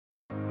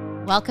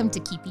Welcome to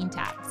Keeping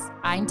Tabs.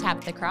 I'm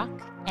Tabitha Crock,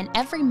 and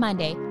every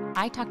Monday,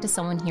 I talk to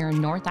someone here in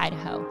North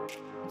Idaho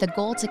with the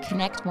goal to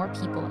connect more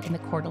people in the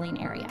Coeur d'Alene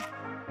area.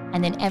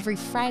 And then every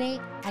Friday,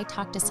 I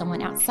talk to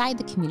someone outside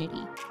the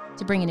community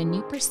to bring in a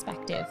new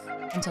perspective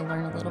and to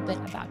learn a little bit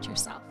about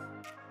yourself.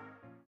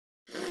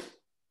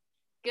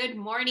 Good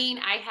morning.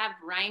 I have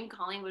Ryan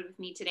Collingwood with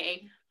me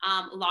today.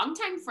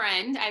 Longtime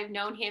friend. I've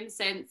known him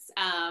since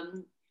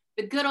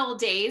the good old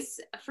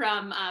days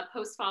from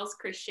Post Falls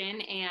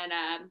Christian and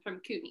from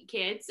Kootenai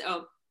Kids.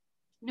 So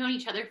known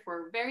each other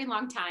for a very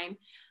long time.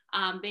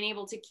 Been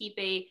able to keep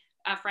a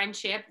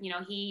friendship. You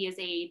know, he is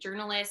a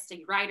journalist,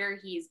 a writer.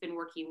 He's been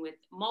working with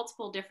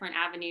multiple different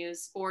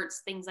avenues,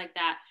 sports, things like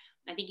that.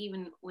 I think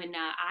even when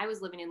I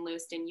was living in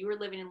Lewiston, you were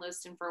living in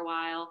Lewiston for a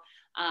while.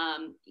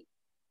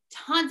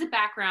 Tons of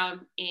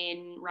background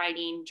in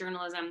writing,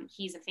 journalism.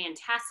 He's a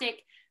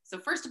fantastic. So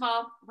first of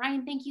all,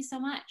 Ryan, thank you so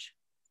much.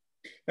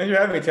 Thanks for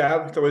having me,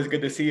 Tab. It's always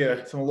good to see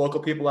some local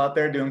people out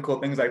there doing cool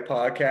things like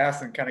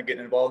podcasts and kind of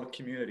getting involved with the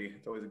community.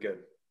 It's always good.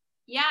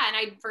 Yeah, and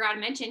I forgot to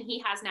mention,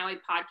 he has now a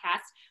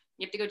podcast.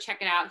 You have to go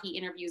check it out. He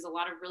interviews a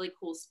lot of really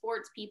cool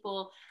sports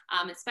people,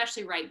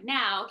 especially right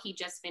now. He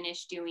just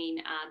finished doing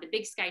the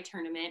Big Sky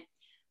tournament,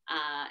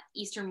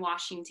 Eastern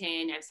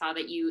Washington. I saw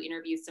that you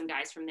interviewed some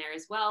guys from there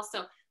as well.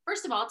 So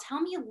first of all,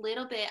 tell me a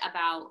little bit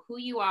about who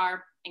you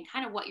are and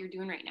kind of what you're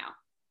doing right now.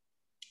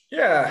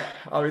 Yeah,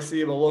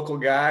 obviously I'm a local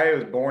guy. I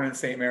was born in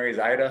St. Mary's,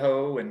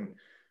 Idaho, and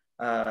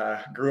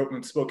grew up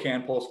in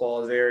Spokane, Post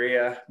Falls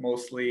area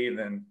mostly. And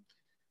then,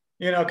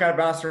 kind of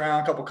bounced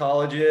around a couple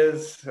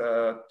colleges,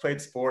 played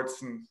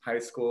sports in high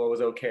school. It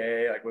was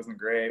okay. Wasn't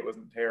great,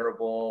 wasn't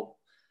terrible.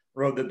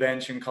 Rode the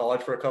bench in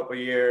college for a couple of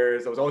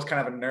years. I was always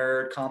kind of a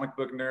nerd, comic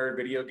book nerd,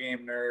 video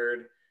game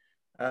nerd.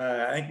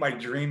 I think my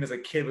dream as a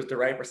kid was to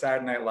write for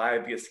Saturday Night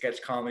Live, be a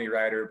sketch comedy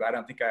writer, but I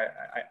don't think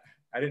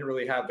I didn't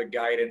really have the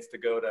guidance to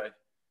go to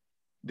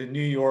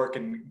New York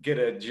and get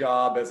a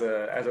job as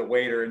a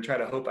waiter and try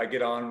to hope I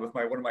get on with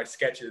one of my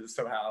sketches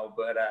somehow.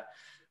 But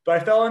I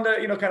fell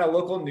into kind of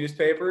local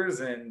newspapers,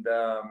 and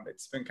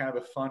it's been kind of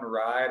a fun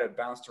ride. I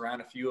bounced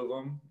around a few of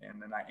them,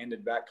 and then I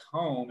ended back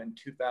home in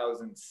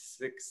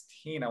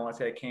 2016. I want to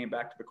say I came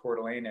back to the Coeur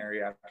d'Alene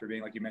area after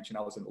being, like you mentioned,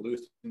 I was in the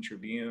Lewiston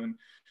Tribune.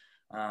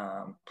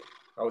 I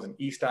was in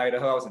East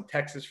Idaho. I was in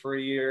Texas for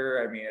a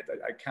year. I mean,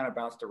 I kind of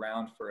bounced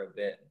around for a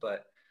bit,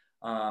 but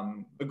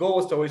the goal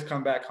was to always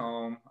come back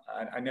home.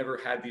 I never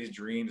had these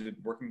dreams of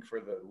working for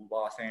the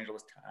Los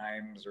Angeles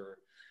Times or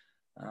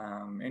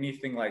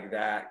anything like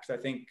that. Because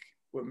I think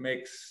what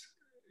makes,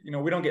 we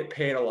don't get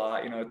paid a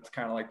lot. It's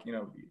kind of like,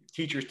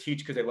 teachers teach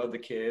because they love the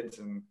kids.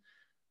 And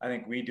I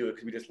think we do it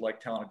because we just like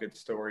telling a good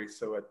story.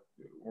 So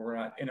we're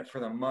not in it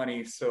for the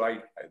money. So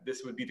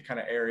this would be the kind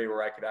of area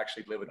where I could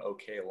actually live an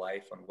okay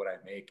life on what I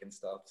make and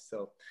stuff.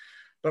 So,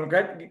 but I'm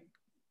glad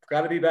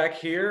to be back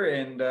here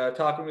and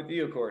talking with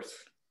you, of course.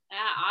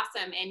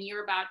 Awesome. And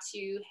you're about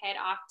to head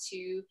off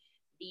to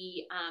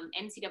the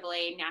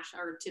NCAA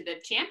national, or to the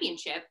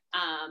championship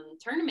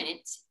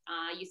tournament.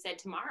 You said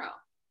tomorrow.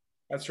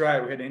 That's right.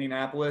 We're heading to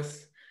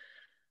Indianapolis.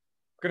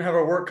 We're going to have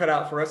our work cut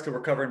out for us because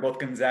we're covering both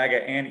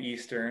Gonzaga and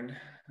Eastern.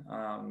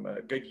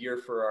 A good year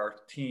for our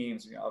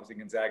teams. Obviously,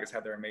 Gonzaga's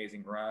had their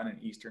amazing run,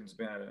 and Eastern's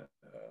been a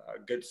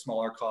good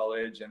smaller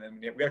college. And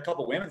then we got a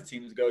couple women's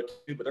teams to go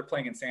to, but they're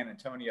playing in San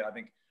Antonio. I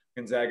think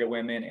Gonzaga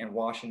women and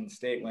Washington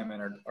State women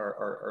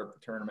are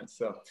the tournaments.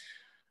 So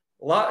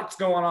a lot's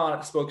going on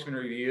at the Spokesman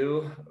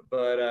Review,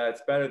 but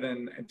it's better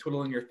than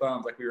twiddling your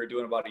thumbs like we were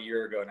doing about a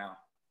year ago now.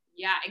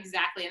 Yeah,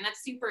 exactly. And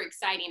that's super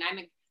exciting.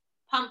 I'm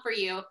pumped for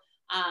you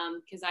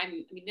because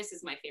this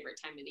is my favorite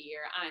time of the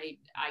year.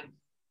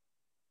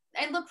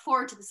 I look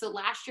forward to this. So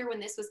last year when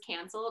this was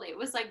canceled, it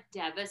was like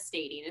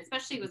devastating,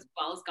 especially as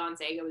well as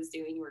Gonzaga was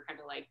doing. You were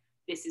kind of like,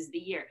 this is the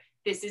year.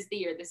 This is the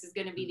year. This is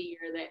going to be the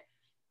year that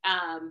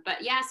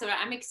but yeah, so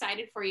I'm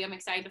excited for you. I'm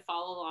excited to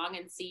follow along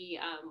and see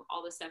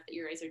all the stuff that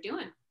you guys are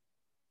doing.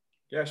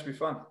 Yeah, it should be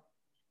fun.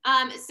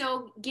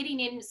 So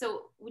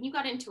when you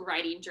got into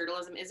writing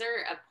journalism, is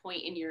there a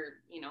point in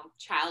your,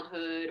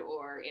 childhood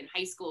or in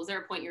high school, is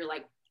there a point you're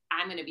like,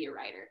 I'm going to be a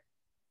writer?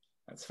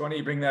 It's funny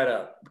you bring that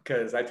up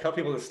because I tell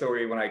people the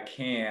story when I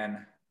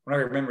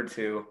remember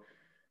to.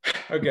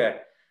 Okay.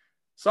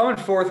 So I'm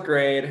in fourth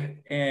grade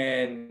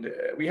and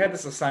we had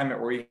this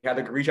assignment where you had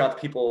to reach out to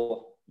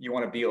people you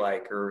want to be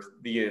like or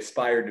you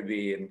aspired to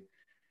be. And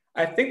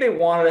I think they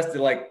wanted us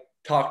to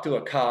talk to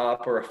a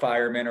cop or a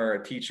fireman or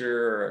a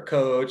teacher or a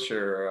coach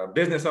or a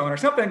business owner,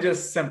 something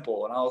just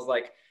simple. And I was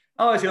like,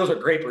 oh, I see those are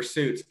great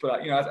pursuits.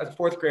 But, as a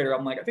fourth grader,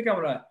 I'm like, I think I'm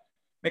going to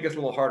make this a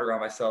little harder on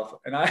myself.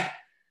 And I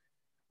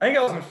think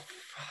I was in,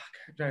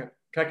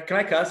 can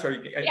I cuss? Or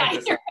yeah,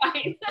 you're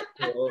fine.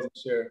 I wasn't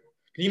sure.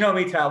 You know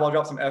me, Tab, I'll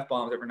drop some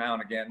F-bombs every now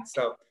and again.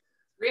 So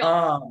real.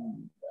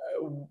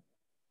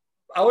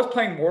 I was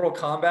playing Mortal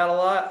Kombat a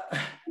lot.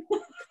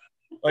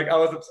 I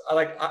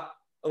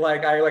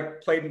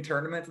played in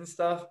tournaments and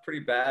stuff pretty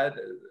bad.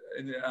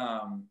 And,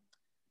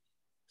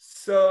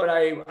 so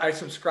I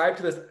subscribed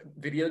to this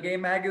video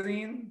game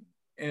magazine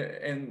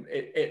and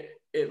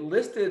it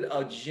listed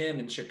a gym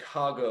in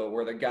Chicago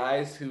where the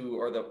guys who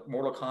are the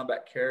Mortal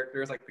Kombat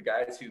characters, like the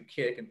guys who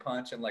kick and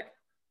punch and like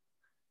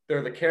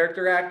they're the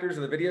character actors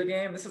of the video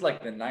game. This is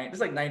like this is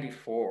like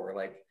 94.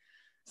 Like,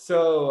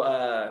 so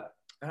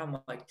and I'm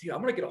like, dude,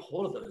 I'm gonna get a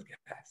hold of those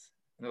guys.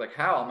 And they're like,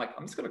 how? I'm like,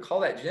 I'm just gonna call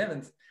that gym.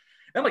 And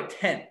I'm like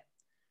 10.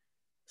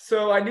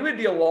 So I knew it'd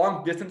be a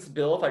long distance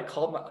bill if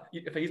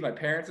I used my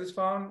parents'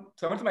 phone.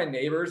 So I went to my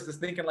neighbors just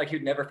thinking like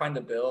he'd never find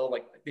the bill.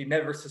 Like they'd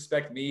never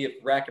suspect me of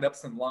racking up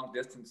some long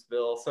distance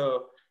bill.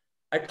 So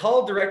I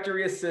called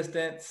directory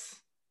assistance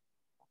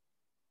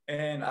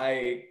and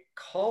I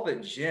called the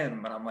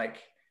gym and I'm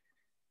like,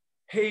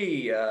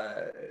 hey,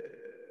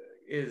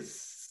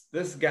 is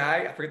this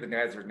guy, I forget the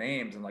guys'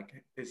 names. I'm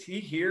like, is he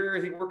here?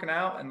 Is he working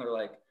out? And they're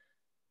like,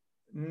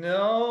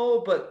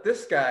 no, but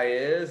this guy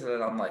is.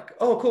 And I'm like,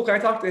 oh, cool. Can I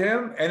talk to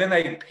him? And then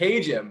they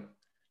page him.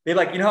 They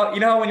like, you know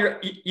how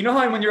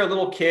when you're a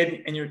little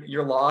kid and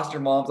you're lost,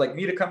 your mom's like, you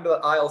need to come to the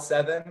aisle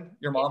 7.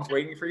 Your mom's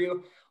waiting for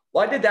you.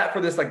 Well, I did that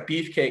for this like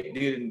beefcake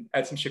dude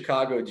at some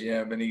Chicago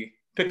gym. And he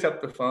picked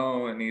up the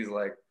phone and he's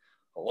like,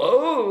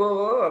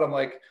 hello. And I'm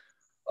like,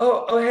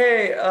 oh,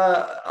 hey,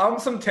 I'm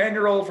some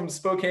 10-year-old from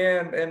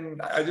Spokane.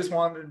 And I just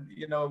wanted,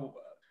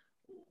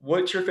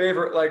 what's your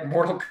favorite like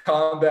Mortal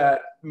Kombat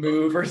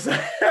move or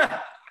something?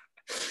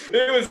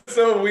 It was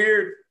so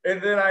weird. And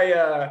then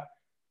I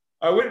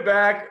went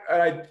back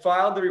and I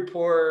filed the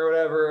report or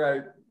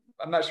whatever.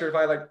 I'm not sure if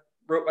I like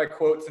wrote my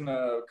quotes in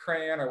a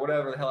crayon or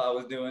whatever the hell I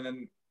was doing.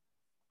 And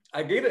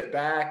I gave it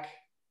back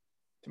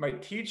to my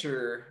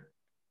teacher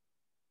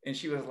and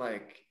she was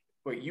like,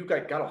 wait, you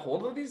got a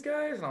hold of these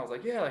guys? And I was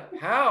like, yeah, like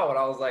how? And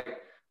I was like,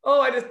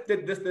 oh, I just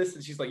did this.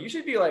 And she's like, you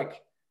should be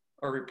like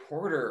a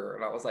reporter.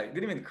 And I was like,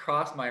 didn't even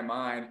cross my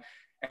mind.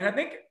 And I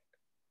think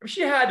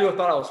she had to have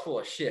thought I was full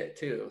of shit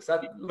too. So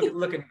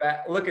looking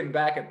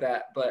back at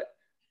that, but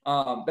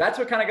that's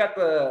what kind of got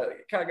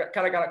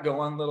it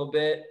going a little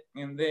bit.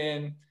 And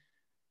then,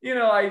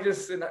 I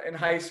just in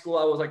high school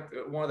I was like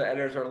one of the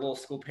editors of a little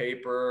school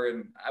paper,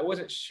 and I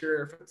wasn't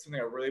sure if it's something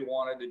I really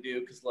wanted to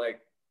do because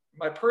like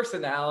my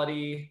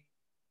personality,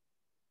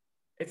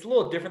 it's a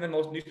little different than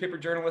most newspaper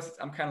journalists.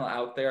 I'm kind of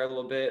out there a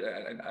little bit,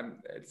 and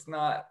it's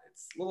a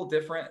little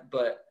different,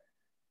 but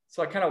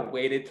so I kind of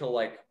waited till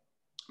like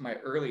my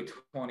early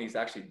 20s to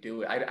actually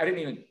do it. I didn't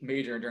even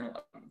major in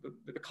journalism.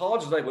 The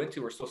colleges I went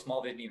to were so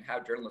small, they didn't even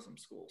have journalism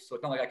schools. So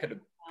it's not like I could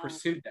have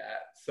pursued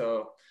that.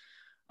 So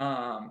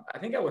I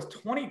think I was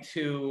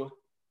 22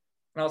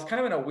 and I was kind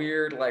of in a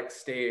weird like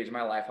stage in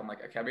my life. I'm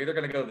like, okay, I'm either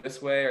going to go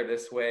this way or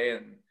this way.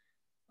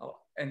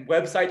 And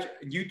websites,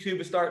 YouTube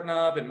is starting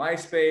up and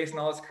MySpace and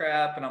all this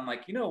crap. And I'm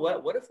like, you know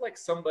what if like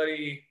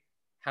somebody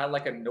had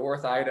like a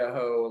North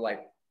Idaho,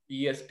 like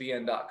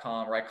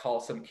ESPN.com where I call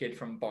some kid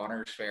from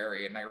Bonners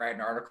Ferry and I write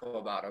an article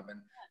about him and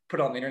put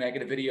it on the internet,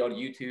 get a video on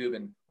YouTube,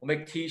 and we'll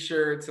make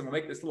t-shirts and we'll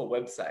make this little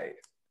website.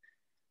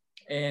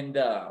 And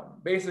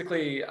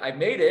basically I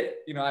made it,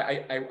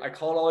 I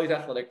called all these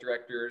athletic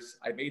directors.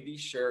 I made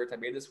these shirts, I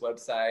made this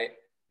website,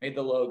 made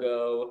the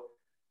logo,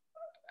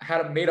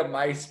 made a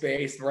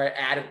MySpace where I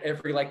added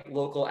every like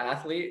local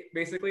athlete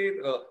basically,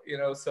 so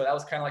that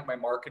was kind of like my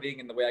marketing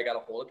and the way I got a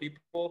hold of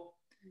people.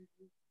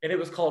 And it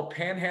was called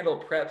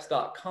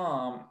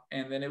panhandlepreps.com.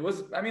 And then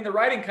the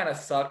writing kind of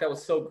sucked. I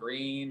was so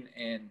green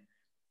and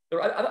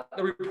the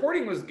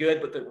reporting was good,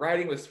 but the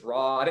writing was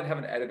raw. I didn't have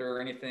an editor or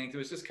anything. So it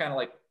was just kind of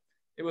like,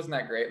 it wasn't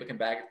that great looking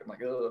back. I'm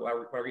like, oh,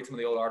 I read some of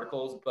the old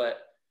articles, but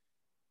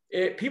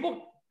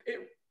people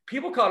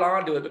caught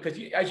on to it because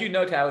as you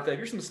know, Tabitha, if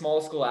you're some small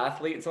school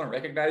athlete and someone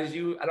recognizes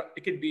you,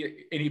 it could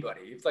be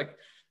anybody. It's like,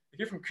 if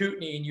you're from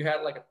Kootenai and you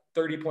had like a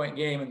 30-point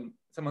game and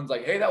someone's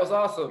like, hey, that was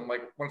awesome.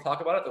 Like, want to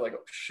talk about it? They're like,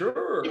 oh,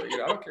 sure. I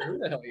don't care who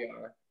the hell you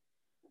are.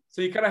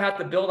 So you kind of have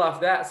to build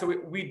off that. So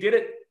we did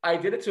it. I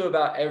did it to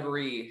about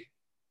every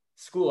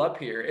school up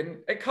here and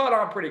it caught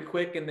on pretty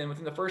quick. And then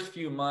within the first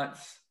few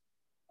months,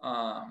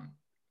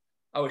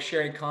 I was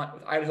sharing content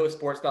with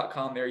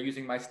idahosports.com. They were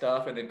using my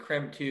stuff. And then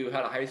Krem 2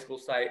 had a high school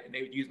site and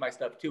they would use my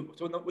stuff too.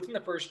 So within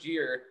the first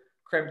year,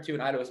 Krem 2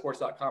 and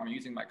idahosports.com are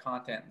using my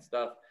content and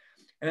stuff.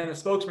 And then the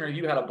Spokesman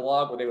Review had a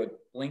blog where they would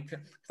link to,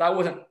 because I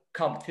wasn't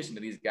competition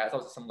to these guys. I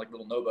was some like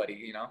little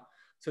nobody,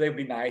 so they'd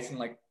be nice and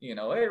like, hey,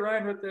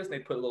 Ryan wrote this. And they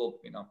put a little,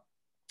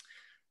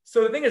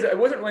 So the thing is, I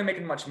wasn't really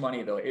making much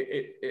money though.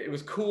 It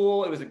was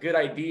cool. It was a good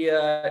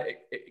idea.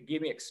 It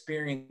gave me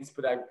experience,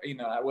 but I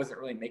wasn't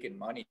really making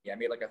money. I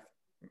made like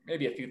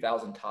maybe a few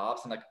thousand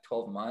tops in like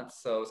 12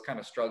 months. So I was kind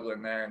of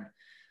struggling there. And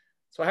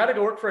so I had to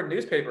go work for a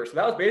newspaper. So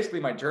that was basically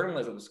my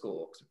journalism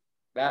school.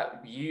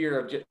 That year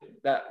of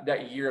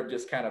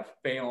just kind of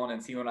failing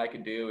and seeing what I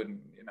could do. And,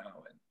 and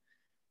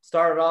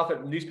started off at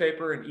a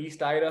newspaper in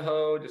East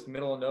Idaho, just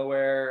middle of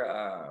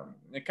nowhere.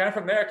 And kind of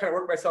from there, I kind of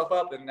worked myself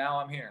up and now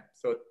I'm here.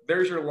 So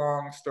there's your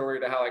long story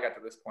to how I got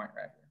to this point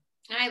right here.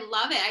 And I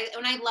love it.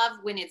 I love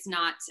when it's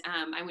not,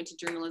 I went to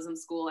journalism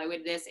school.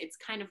 It's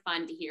kind of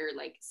fun to hear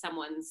like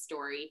someone's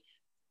story.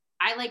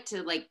 I like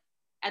to like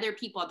other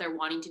people out there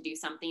wanting to do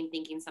something,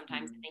 thinking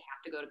sometimes that they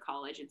have to go to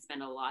college and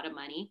spend a lot of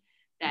money,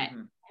 that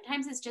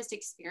Sometimes it's just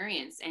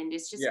experience, and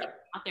it's just Yeah. getting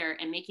out there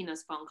and making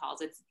those phone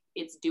calls.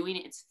 It's doing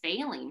it. It's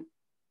failing.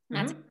 And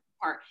that's Mm-hmm. the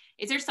part.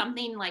 Is there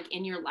something like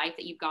in your life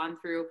that you've gone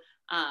through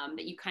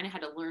that you kind of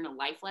had to learn a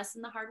life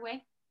lesson the hard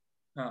way?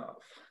 Oh,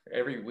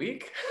 every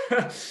week?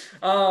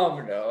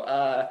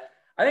 No.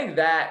 I think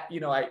that,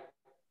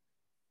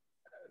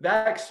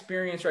 that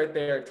experience right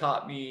there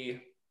taught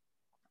me,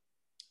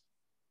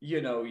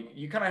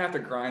 you kind of have to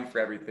grind for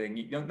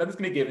everything. Nothing's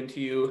gonna be given to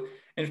you.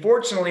 And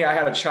fortunately, I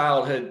had a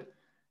childhood.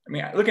 I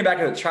mean, looking back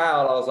as a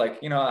child, I was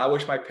like, I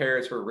wish my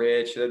parents were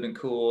rich. It'd been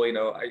cool.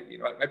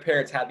 My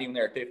parents had me when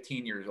they were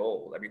 15 years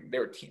old. I mean,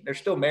 they're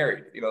still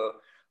married.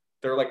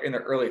 They're like in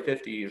their early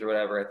 50s or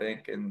whatever, I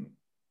think, and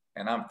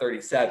I'm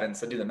 37,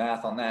 so do the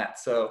math on that.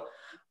 So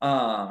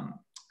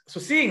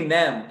seeing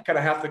them kind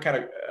of have to kind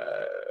of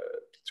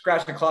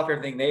scratch and claw for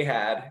everything they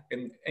had,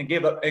 and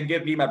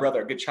give me, my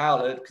brother, a good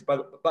childhood. Because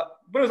but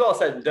when it was all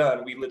said and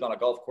done, we lived on a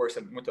golf course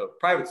and went to a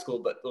private school.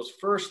 But those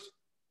first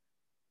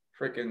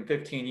freaking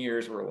 15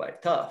 years were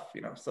like tough,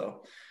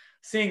 So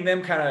seeing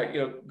them kind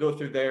of go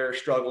through their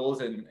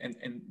struggles and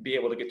be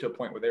able to get to a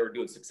point where they were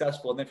doing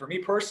successful, and then for me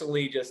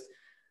personally, just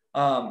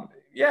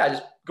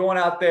just going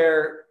out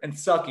there and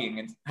sucking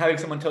and having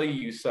someone tell you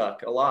you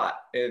suck a lot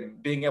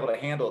and being able to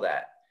handle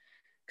that.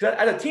 Because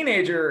as a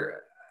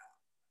teenager,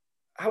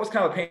 I was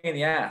kind of a pain in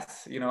the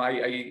ass.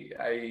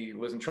 I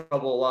was in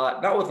trouble a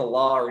lot, not with the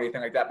law or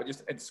anything like that, but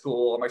just at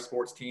school, on my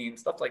sports team,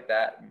 stuff like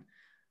that.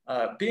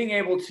 And being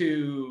able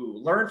to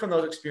learn from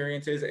those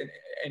experiences,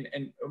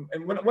 and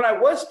when I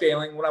was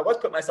failing, when I was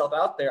putting myself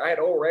out there, I had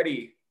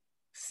already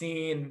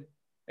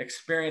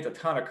experienced a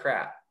ton of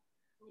crap.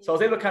 So I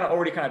was able to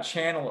already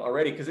channel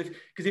already. Because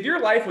if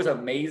your life was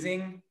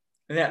amazing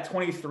and at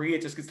 23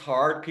 it just gets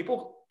hard,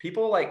 people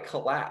like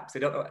collapse. They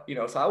don't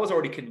know, so I was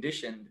already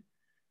conditioned,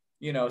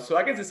 so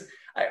I guess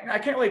I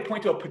can't really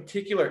point to a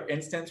particular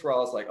instance where I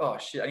was like, oh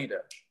shit, I need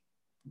to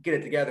get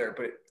it together.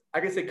 But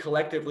I can say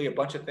collectively a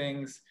bunch of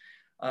things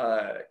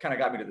kind of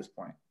got me to this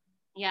point.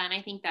 Yeah. And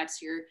I think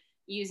that's your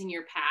using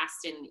your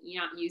past, and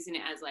you're not using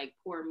it as like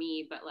poor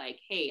me, but like,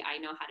 hey, I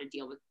know how to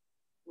deal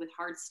with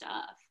hard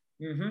stuff.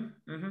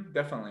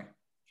 Definitely.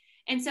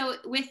 And so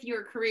with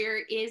your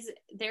career, is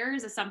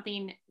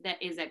something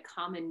that is a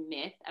common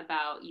myth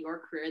about your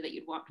career that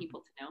you'd want people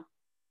to know?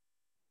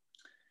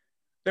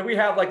 That we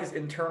have like this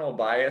internal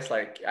bias,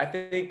 like I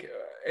think,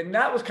 and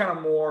that was kind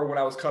of more when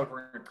I was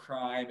covering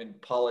crime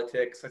and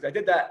politics. Like I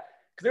did that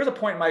because there was a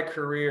point in my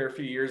career a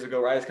few years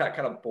ago where I just got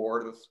kind of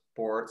bored with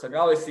sports. I mean,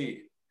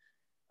 obviously,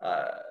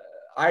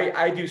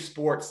 I do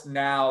sports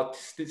now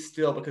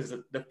still because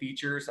of the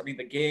features. I mean,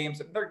 their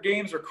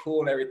games are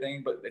cool and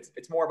everything, but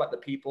it's more about the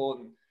people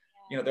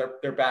and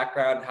their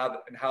background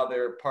and how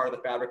they're part of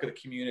the fabric of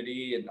the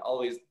community and all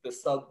the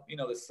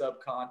sub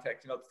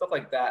context, stuff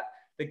like that.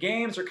 The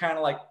games are kind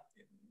of like,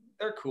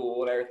 they're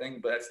cool and everything,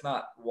 but that's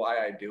not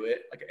why I do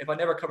it. Like if I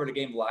never covered a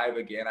game live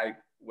again, I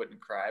wouldn't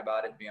cry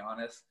about it, to be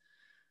honest.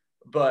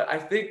 But I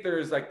think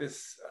there's like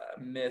this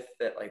myth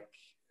that like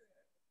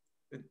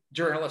the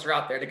journalists are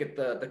out there to get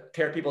the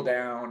tear people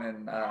down,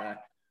 and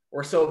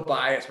we're so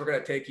biased, we're going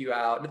to take you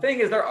out. And the thing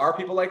is, there are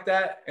people like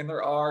that, and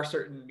there are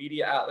certain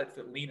media outlets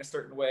that lean a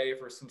certain way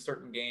for some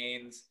certain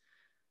gains,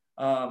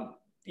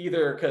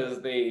 either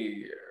because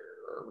they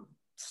are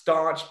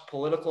staunch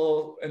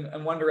political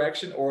in one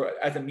direction, or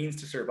as a means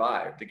to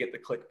survive, to get the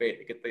clickbait,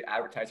 to get the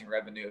advertising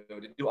revenue,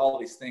 to do all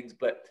these things.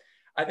 But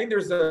I think there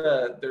is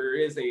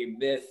a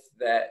myth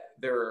that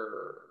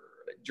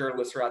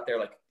journalists are out there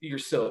like, you're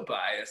so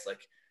biased.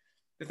 Like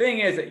the thing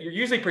is that you're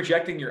usually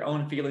projecting your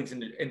own feelings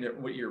into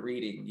what you're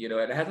reading, and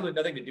it has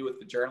nothing to do with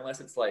the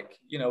journalist. It's like,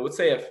 let's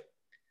say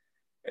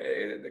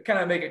if kind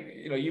of make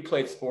it, you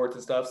played sports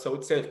and stuff. So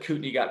let's say if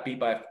Kootenai got beat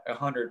by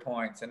 100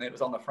 points and it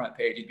was on the front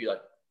page, you'd be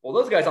like, well,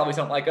 those guys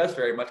obviously don't like us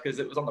very much because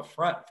it was on the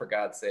front, for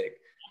God's sake.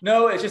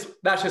 No,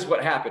 that's just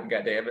what happened,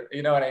 goddammit.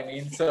 You know what I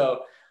mean?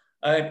 So,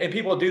 and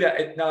people do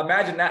that. Now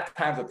imagine that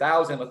times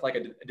 1,000 with like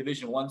a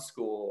Division I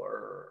school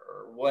or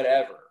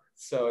whatever.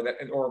 So that,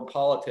 or in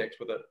politics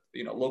with a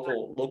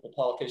local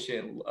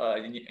politician,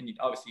 and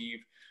obviously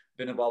you've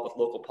been involved with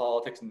local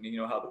politics and you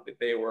know how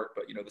they work.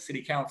 But the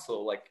city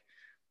council, like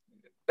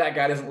that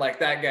guy doesn't like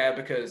that guy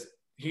because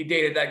he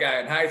dated that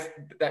guy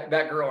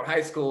that girl in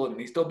high school, and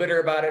he's still bitter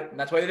about it, and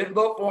that's why they didn't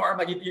vote for him.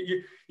 Like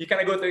you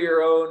kind of go through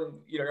your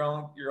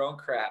own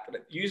crap, and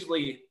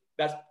usually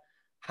that's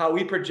how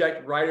we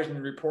project writers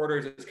and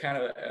reporters is kind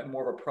of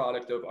more of a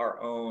product of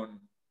our own,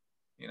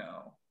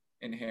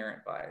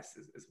 inherent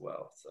biases as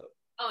well. So.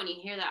 Oh, and you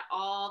hear that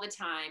all the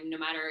time, no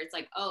matter, it's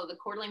like, oh, the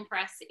Coeur d'Alene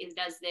press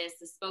does this,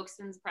 the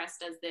spokesman's press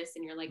does this,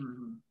 and you're like,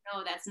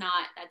 no, that's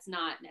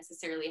not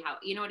necessarily how,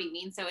 you know what I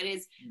mean? So it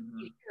is,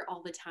 you hear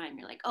all the time,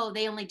 you're like, oh,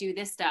 they only do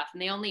this stuff,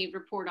 and they only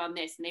report on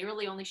this, and they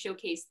really only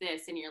showcase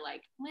this, and you're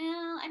like,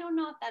 well, I don't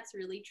know if that's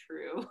really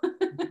true.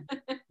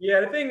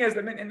 Yeah, the thing is,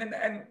 I mean,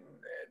 and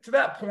to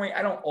that point,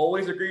 I don't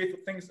always agree with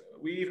the things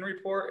we even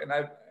report, and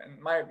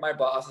my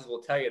bosses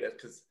will tell you this,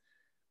 because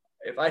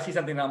if I see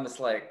something, I'm just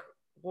like,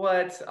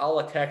 what?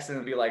 I'll text them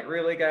and be like,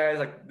 really, guys?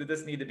 Like, did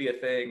this need to be a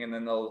thing? And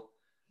then they'll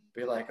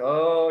be like,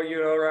 oh,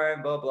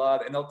 Ryan, blah, blah.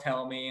 And they'll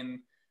tell me, and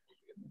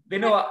they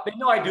know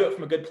I do it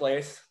from a good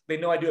place. They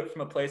know I do it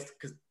from a place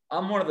because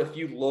I'm one of the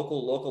few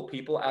local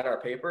people at our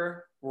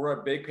paper. We're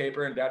a big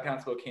paper in downtown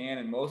Spokane,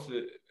 and most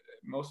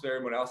of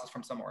everyone else is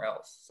from somewhere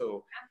else.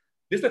 So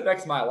this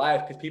affects my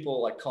life because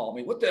people like call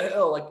me, what the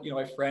hell? Like,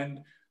 my friend,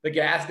 the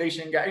gas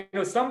station guy,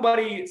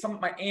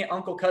 my aunt,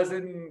 uncle,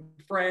 cousin,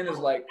 friend is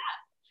like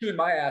chewing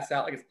my ass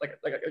out like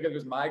it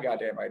was my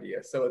goddamn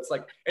idea. So it's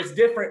like, it's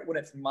different when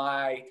it's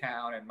my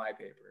town and my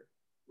paper.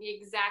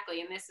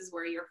 Exactly. And this is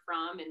where you're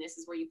from, and this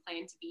is where you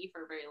plan to be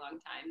for a very long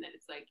time. That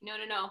it's like, no,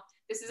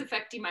 this is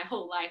affecting my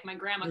whole life. My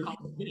grandma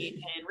calls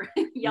me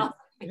and yells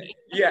at me.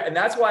 Yeah, and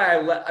that's why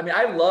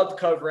I loved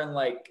covering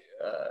like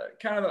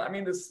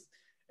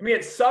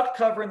it sucked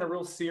covering the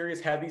real serious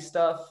heavy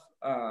stuff,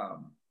 but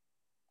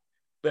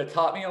it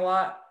taught me a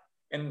lot.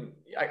 And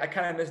I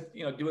kind of miss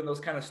doing those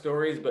kind of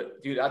stories.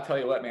 But dude, I'll tell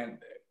you what, man,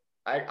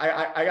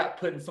 I got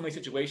put in so many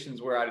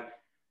situations where I'd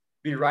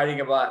be writing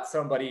about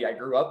somebody I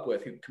grew up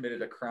with who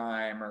committed a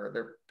crime, or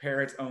their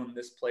parents owned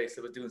this place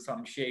that was doing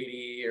something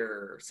shady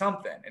or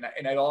something. And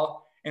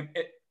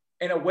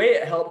in a way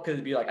it helped because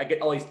it'd be like, I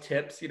get all these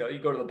tips, you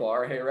go to the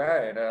bar, hey,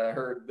 Ryan, I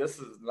heard this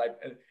is like,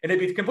 and it'd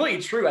be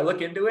completely true. I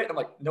look into it and I'm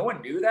like, no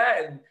one knew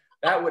that. And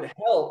that would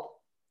help.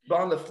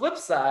 But on the flip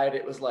side,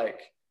 it was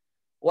like,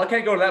 well, I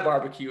can't go to that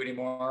barbecue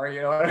anymore.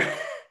 You know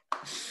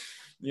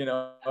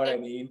what I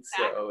mean?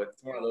 So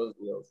it's one of those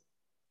deals.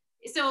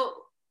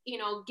 So,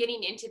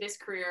 getting into this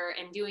career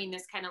and doing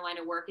this kind of line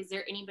of work, is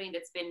there anybody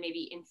that's been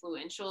maybe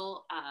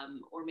influential,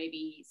 or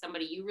maybe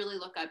somebody you really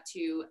look up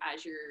to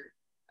as you're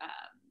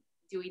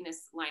doing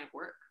this line of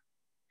work?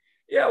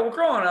 Yeah, well,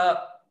 growing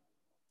up,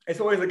 it's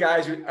always the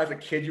guys as a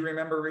kid you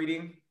remember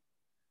reading.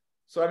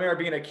 So I remember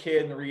being a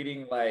kid and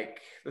reading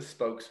like The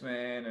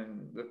Spokesman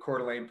and the Coeur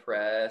d'Alene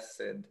Press,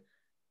 and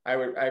I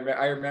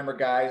remember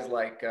guys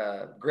like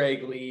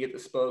Greg Lee at The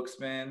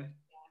Spokesman.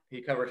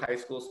 He covered high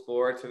school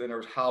sports, and then there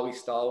was Howie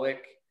Stallwick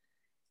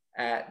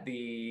at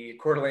the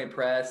Coeur d'Alene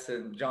Press,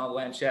 and John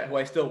Blanchette, who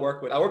I still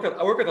work with. I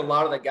work with a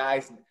lot of the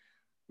guys. And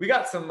we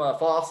got some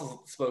fossils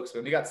at The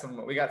Spokesman. We got some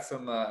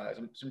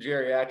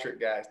geriatric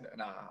guys.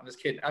 Nah, I'm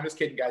just kidding,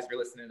 guys, if you're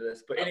listening to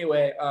this. But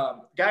anyway,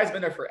 guys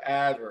been there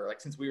forever,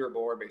 like since we were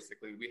born,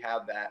 basically. We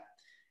have that.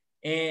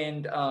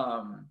 And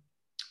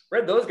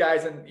read those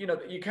guys, and you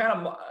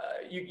kind of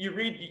you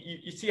read,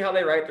 you see how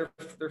they write their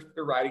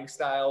writing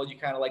style. You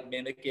kind of like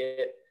mimic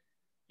it.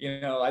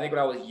 I think when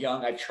I was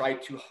young, I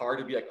tried too hard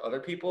to be like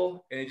other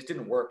people, and it just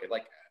didn't work. It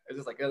was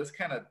just like, oh, this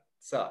kind of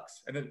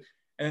sucks.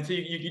 And so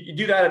you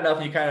do that enough,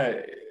 and you kind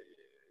of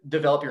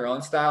develop your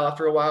own style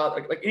after a while.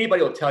 Like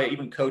anybody will tell you,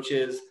 even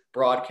coaches,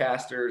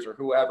 broadcasters, or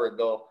whoever,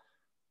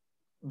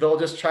 they'll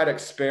just try to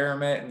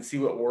experiment and see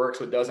what works,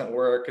 what doesn't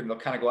work, and they'll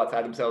kind of go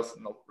outside themselves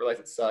and they'll realize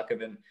it sucks.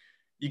 And then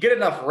you get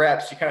enough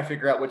reps, you kind of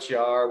figure out what you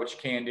are, what you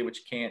can do, what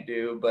you can't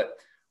do. But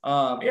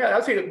yeah,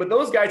 I'd say, but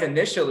those guys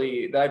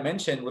initially that I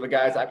mentioned were the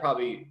guys I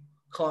probably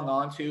clung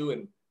on to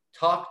and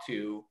talked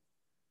to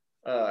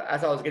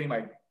as I was getting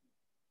my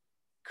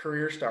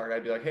career started.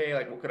 I'd be like, hey,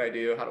 like, what could I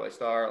do? How do I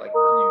start? Like,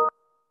 can you?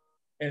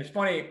 And it's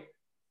funny.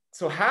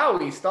 So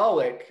Howie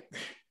Stallwick.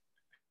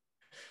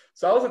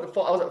 So I was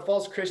at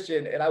Falls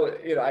Christian, and I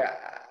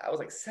was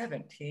like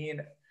 17,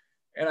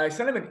 and I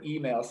sent him an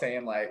email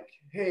saying like,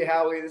 hey,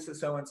 Howie, this is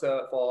so and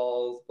so at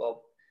Falls.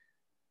 Well,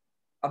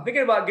 I'm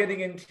thinking about getting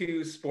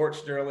into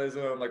sports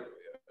journalism. Like,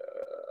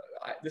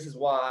 this is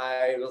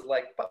why. It was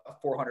like about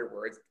 400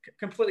 words,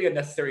 completely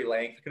unnecessary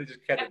length. I could have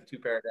just kept it to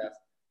 2 paragraphs.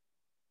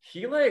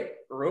 He like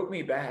wrote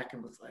me back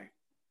and was like,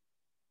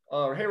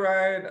 oh, hey,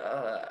 Ryan,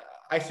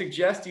 I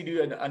suggest you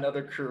do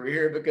another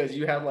career because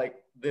you have like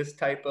this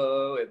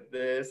typo and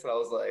this. And I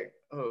was like,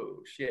 oh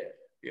shit,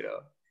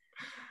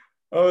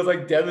 I was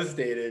like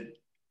devastated.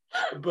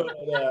 But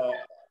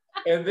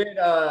and then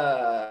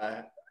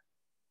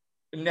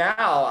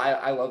now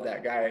I love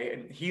that guy,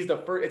 and he's the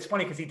first. It's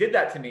funny because he did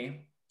that to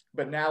me,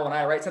 but now when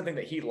I write something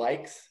that he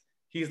likes,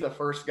 he's the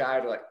first guy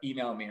to like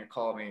email me or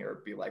call me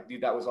or be like,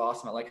 dude, that was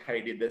awesome. I like how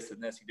you did this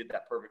and this. You did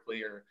that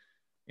perfectly. Or,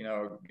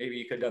 maybe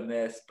you could have done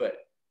this. But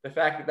the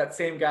fact that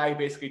same guy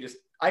basically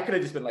I could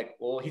have just been like,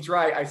 well, he's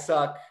right. I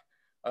suck.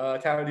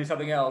 Time to do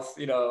something else.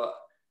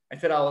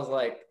 Instead I was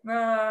like,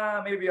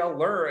 nah, maybe I'll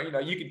learn.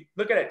 You could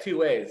look at it 2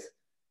 ways.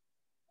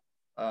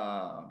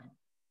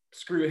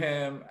 Screw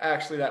him.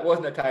 Actually, that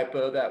wasn't a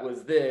typo. That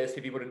was this.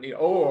 If you would have needed,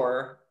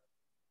 or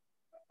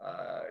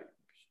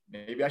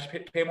maybe I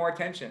should pay more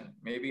attention.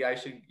 Maybe I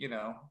should, be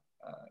a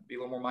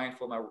little more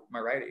mindful of my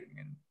writing.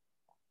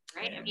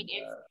 Right. I mean,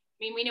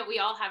 we know we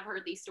all have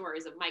heard these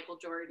stories of Michael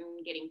Jordan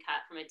getting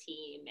cut from a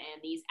team,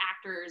 and these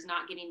actors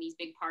not getting these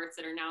big parts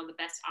that are now the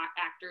best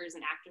actors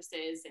and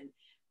actresses. And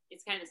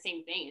it's kind of the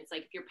same thing. It's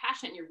like, if you're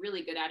passionate and you're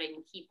really good at it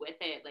and keep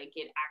with it, like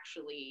it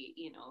actually,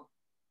 you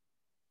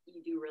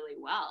do really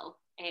well.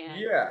 And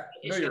yeah,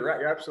 no, you're right.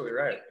 You're absolutely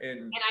right.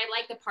 And I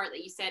like the part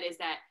that you said is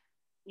that,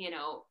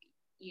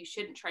 you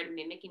shouldn't try to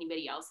mimic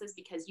anybody else's,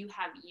 because you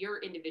have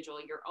your individual,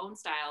 your own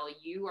style.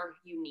 You are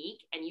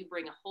unique, and you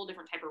bring a whole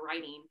different type of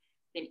writing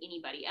than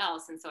anybody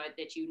else. And so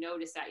that you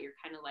notice that you're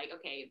kind of like,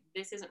 okay,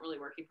 this isn't really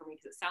working for me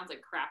because it sounds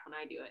like crap when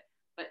I do it.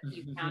 But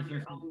you found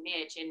your own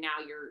niche and now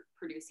you're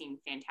producing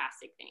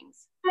fantastic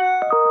things.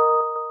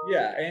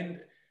 Yeah.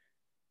 And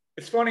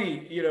it's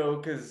funny, you know,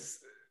 because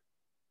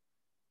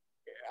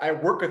I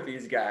work with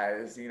these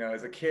guys, you know,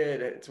 as a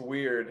kid, it's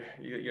weird.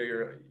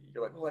 You're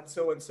like, well, that's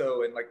so and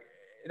so. And like,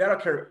 and I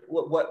don't care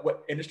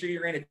what industry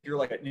you're in. If you're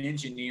like an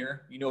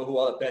engineer, you know who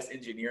all the best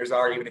engineers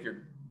are, even if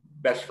your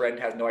best friend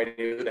has no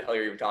idea who the hell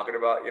you're even talking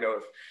about. You know,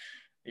 if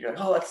you're like,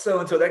 oh, that's so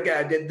and so. That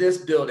guy did this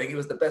building. It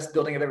was the best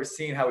building I've ever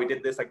seen. How he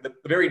did this, like the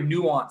very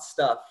nuanced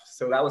stuff.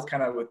 So that was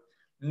kind of with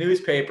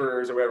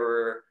newspapers or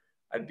whatever.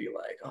 I'd be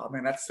like, oh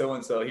man, that's so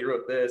and so. He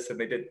wrote this, and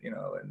they did, you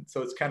know. And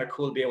so it's kind of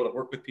cool to be able to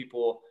work with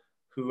people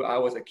who I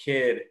was a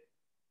kid,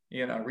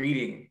 you know,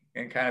 reading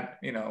and kind of,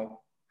 you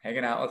know,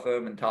 hanging out with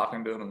them and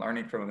talking to them and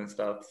learning from them and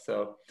stuff.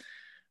 So,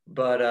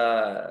 but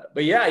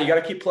yeah, you got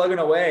to keep plugging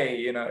away.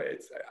 You know,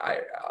 I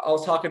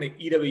was talking to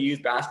EWU's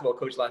basketball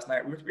coach last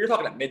night. We were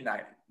talking at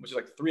midnight, which is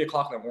like 3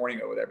 o'clock in the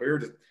morning over there. But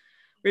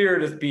we were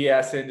just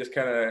BSing,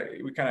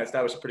 we kind of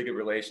established a pretty good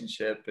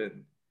relationship.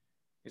 And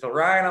he's like,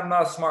 Ryan, I'm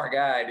not a smart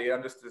guy,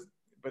 dude.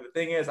 But the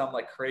thing is, I'm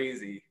like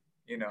crazy.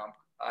 You know,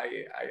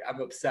 I'm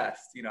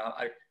obsessed. You know,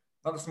 I'm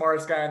not the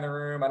smartest guy in the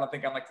room. I don't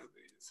think I'm like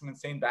some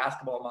insane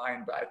basketball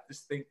mind, but I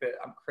just think that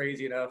I'm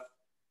crazy enough,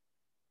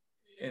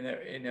 and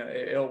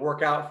it'll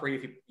work out for you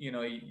if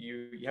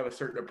you have a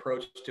certain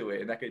approach to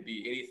it, and that could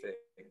be anything.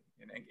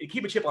 And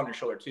keep a chip on your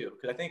shoulder too,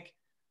 because I think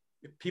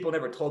if people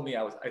never told me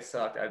I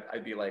sucked,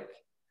 I'd be like,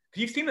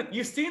 you've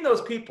seen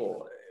those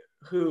people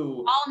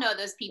who all know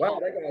those people. Wow,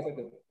 that guy's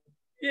like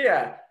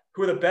yeah,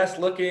 who are the best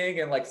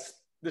looking and like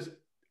this.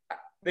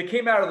 They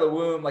came out of the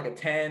womb like a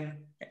 10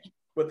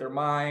 with their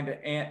mind,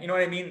 and you know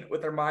what I mean,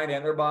 with their mind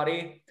and their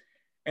body.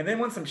 And then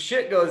when some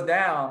shit goes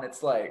down,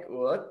 it's like,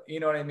 what? You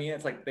know what I mean?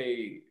 It's like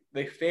they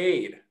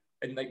fade,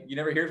 and like you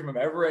never hear from them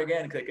ever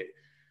again.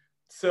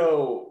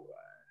 So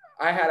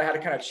I had to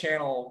kind of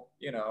channel,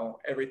 you know,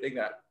 everything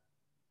that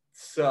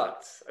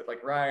sucked.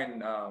 Like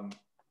Ryan,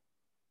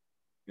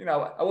 you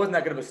know, I wasn't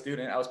that good of a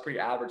student. I was a pretty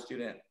average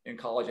student in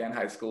college and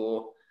high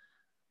school,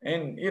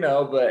 and you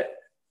know, but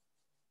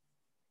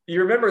you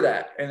remember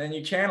that, and then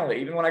you channel it.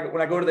 Even when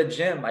I go to the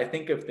gym, I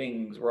think of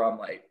things where I'm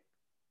like,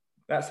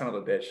 that son of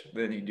a bitch.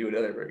 Then you do it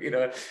other, you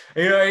know.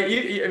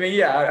 I mean,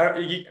 yeah.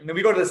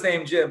 We go to the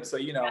same gym, so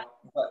you know.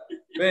 But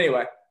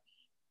anyway,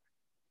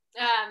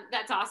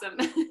 that's awesome.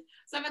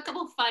 So I have a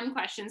couple fun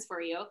questions for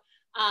you.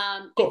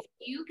 Cool.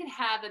 If you could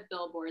have a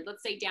billboard,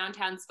 let's say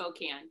downtown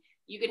Spokane,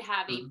 you could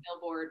have a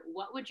billboard.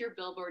 What would your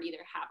billboard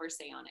either have or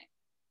say on it?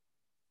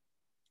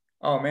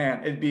 Oh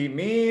man, it'd be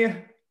me.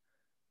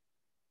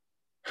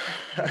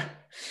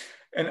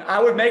 And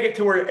I would make it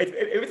to where if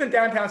it was in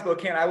downtown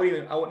Spokane, I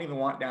wouldn't even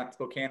want down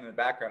Spokane in the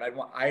background. I'd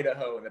want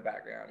Idaho in the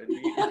background.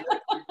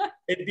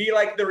 It'd be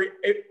like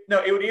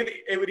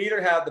it would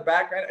either have the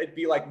background. It'd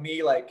be like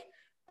me, like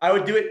I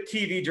would do it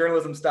TV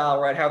journalism style,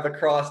 where I'd have the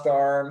crossed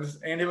arms,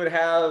 and it would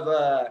have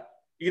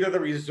either the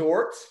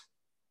resort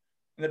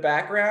in the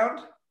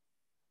background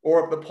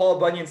or the Paul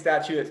Bunyan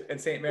statue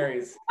at St.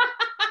 Mary's.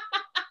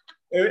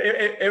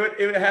 It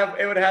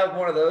would have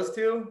one of those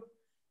two,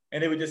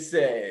 and it would just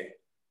say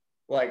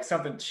like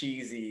something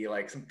cheesy,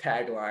 like some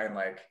tagline,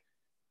 like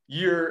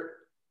 "You're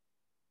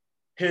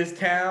his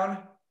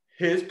town,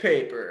 his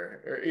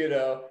paper," or you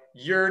know,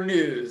 "Your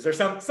news," or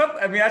some.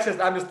 I mean, I'm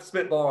just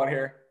spitballing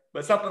here,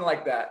 but something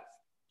like that.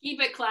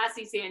 Keep it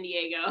classy, San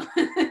Diego.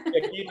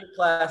 Yeah, keep it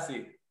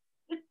classy.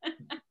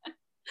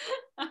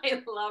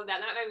 I love that.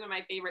 That might be one of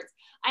my favorites.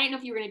 I didn't know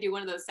if you were going to do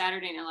one of those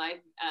Saturday Night Live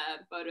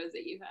photos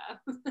that you have.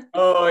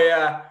 Oh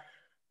yeah,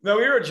 no,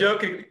 we were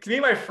joking. Me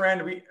and my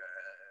friend,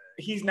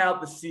 he's now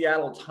at the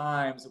Seattle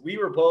Times. We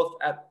were both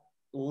at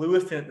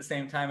Lewiston at the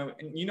same time,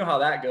 and you know how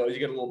that goes. You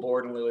get a little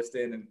bored in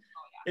Lewiston, and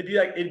it'd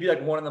be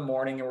like 1 a.m,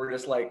 and we're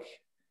just like,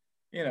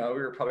 you know, we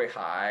were probably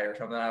high or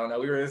something. I don't know.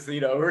 We were just,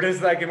 you know, we were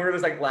just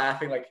like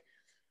laughing. Like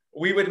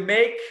we would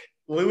make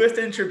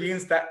Lewiston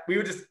Tribunes that we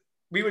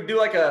would do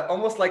like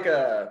almost like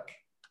an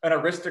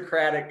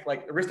aristocratic,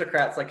 like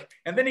aristocrats, like,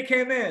 and then he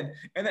came in,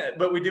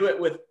 but we do it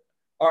with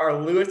our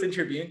Lewiston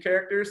Tribune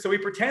characters. So we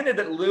pretended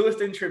that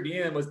Lewiston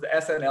Tribune was the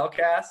SNL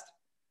cast.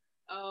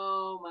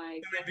 Oh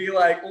my God. We'd be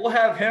like, we'll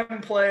have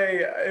him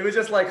play. It was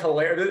just like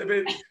hilarious.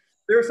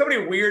 There were so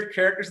many weird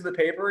characters in the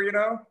paper, you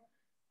know?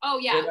 Oh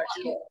yeah.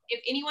 Well,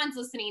 if anyone's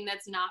listening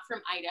that's not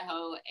from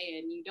Idaho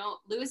and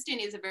Lewiston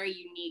is a very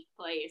unique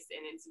place,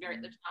 and there's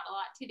not a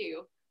lot to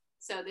do.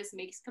 So this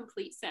makes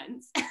complete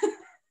sense.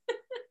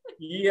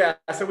 Yeah.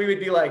 So we would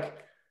be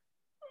like,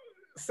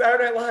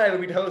 Saturday Night Live, and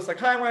we'd host like,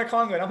 "Hi, I'm Ryan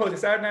Collingwood. I'm hosting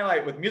Saturday Night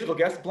Live with musical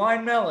guest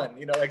Blind Melon."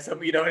 You know, like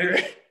some, you know,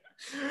 and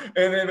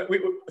then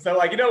so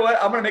like, you know what?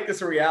 I'm gonna make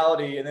this a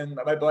reality. And then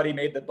my buddy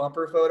made the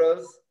bumper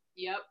photos.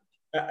 Yep.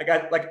 I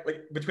got like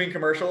between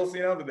commercials,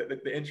 you know,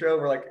 the intro.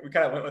 We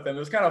kind of went with them. It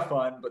was kind of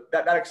fun, but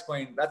that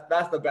explained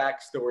that's the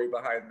backstory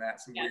behind that.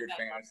 Some weird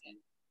fans. Awesome.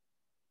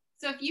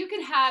 So if you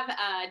could have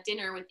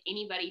dinner with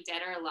anybody,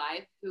 dead or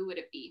alive, who would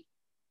it be?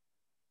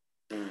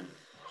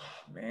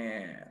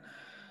 Man.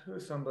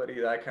 who's somebody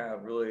that I kind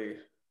of really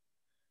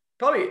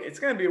probably it's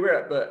gonna be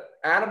weird, but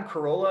Adam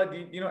Carolla. Do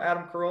you know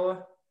Adam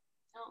Carolla?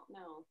 Oh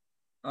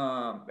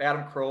no.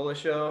 Adam Carolla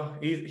show.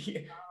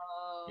 He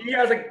Oh.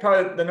 has like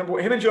probably the number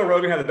one. Him and Joe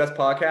Rogan have the best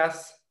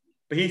podcasts.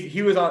 But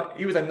he was on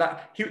he was on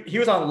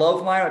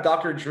Loveline with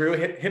Dr. Drew.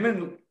 Him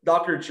and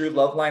Dr. Drew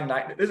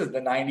Loveline. This is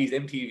the '90s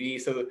MTV,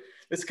 so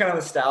this is kind of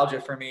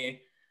nostalgia for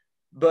me.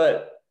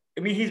 But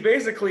I mean, he's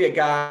basically a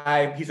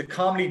guy. He's a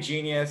comedy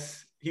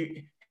genius.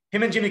 Him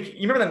and Jimmy.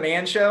 You remember the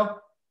Man Show?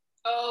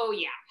 Oh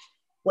yeah.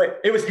 Wait,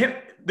 it was him.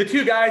 The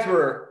two guys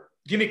were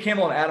Jimmy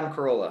Kimmel and Adam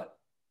Carolla.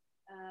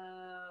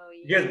 Oh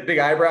He yeah. has big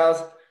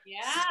eyebrows.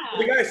 Yeah.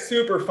 The guy's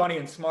super funny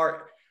and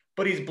smart,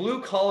 but he's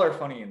blue collar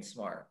funny and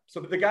smart. So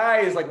the guy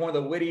is like one of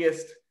the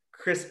wittiest,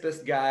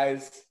 crispest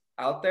guys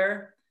out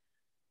there,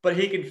 but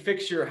he can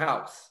fix your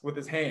house with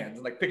his hands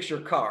and like fix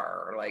your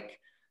car, or like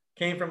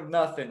came from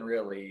nothing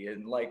really.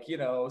 And like, you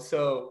know,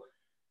 so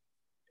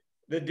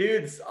the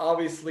dude's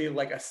obviously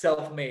like a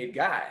self-made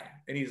guy,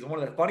 and he's one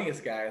of the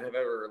funniest guys I've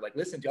ever like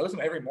listened to. I listen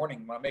to him every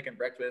morning when I'm making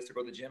breakfast or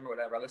go to the gym or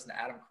whatever. I listen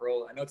to Adam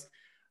Carolla. I know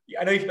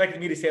you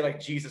expected me to say like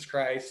Jesus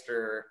Christ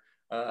or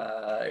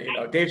you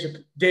know, Dave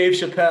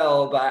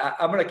Chappelle, but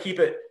I'm gonna keep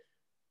it.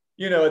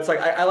 You know, it's like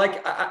I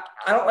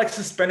don't like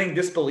suspending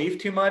disbelief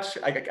too much.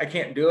 I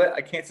can't do it. I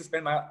can't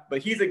suspend my.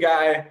 But he's a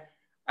guy.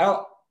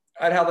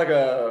 I'd have like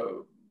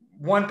a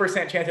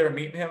 1% chance of ever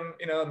meeting him,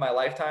 you know, in my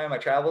lifetime, my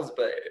travels.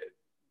 But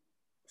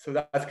so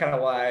that's kind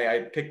of why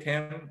I picked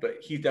him. But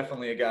he's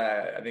definitely a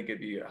guy I think it'd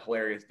be a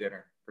hilarious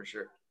dinner for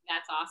sure.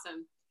 That's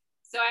awesome.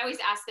 So I always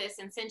ask this,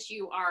 and since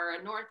you are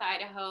a North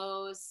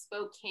Idaho,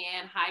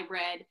 Spokane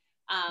hybrid,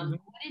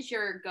 what is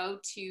your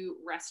go-to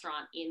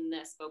restaurant in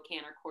the Spokane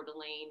or Coeur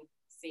d'Alene,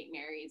 St.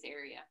 Mary's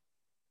area?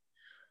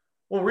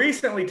 Well,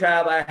 recently,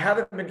 Tab, I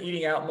haven't been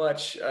eating out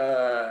much,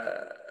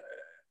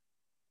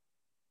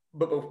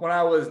 but when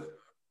I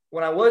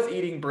was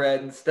eating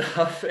bread and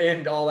stuff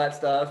and all that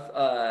stuff,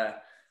 I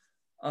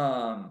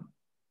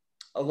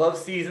love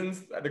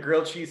Seasons. The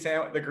grilled cheese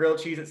sandwich, the grilled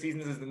cheese at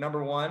Seasons is the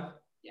number one.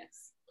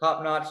 Yes.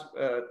 Top notch.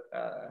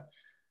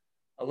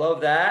 I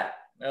love that.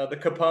 The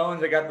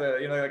Capone's, I got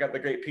the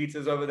great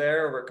pizzas over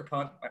there over at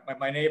Capone.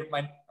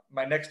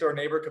 My next door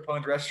neighbor,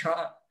 Capone's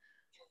restaurant.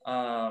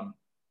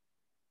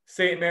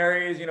 St.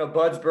 Mary's, you know,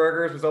 Bud's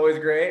Burgers was always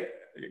great.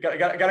 You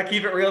got to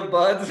keep it real,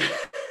 Bud's.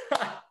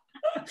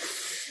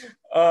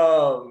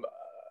 But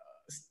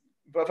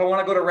if I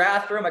want to go to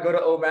Rathdrum, I go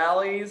to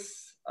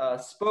O'Malley's.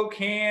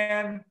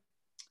 Spokane,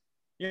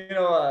 you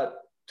know,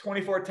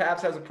 24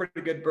 Taps has a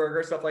pretty good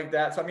burger, stuff like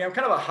that. So, I mean, I'm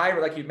kind of a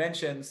hybrid, like you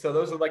mentioned. So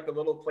those are like the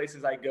little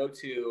places I go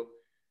to.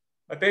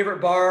 My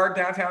favorite bar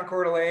downtown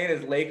Coeur d'Alene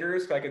is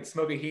Lakers. So I can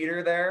smoke a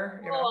heater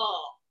there. You know?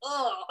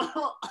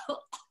 Oh.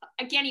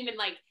 I can't even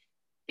like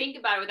think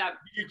about it without.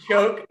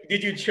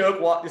 Did you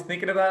choke while just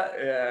thinking about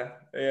it?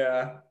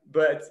 Yeah.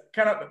 But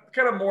kind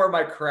of more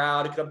my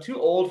crowd because I'm too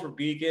old for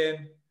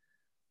Beacon.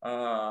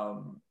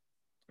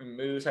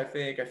 Moose, I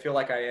think. I feel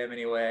like I am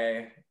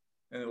anyway.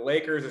 And the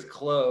Lakers is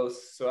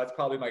close, so that's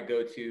probably my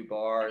go-to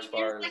bar as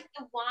far as. There's like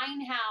the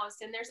Wine House,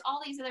 and there's all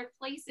these other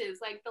places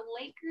like the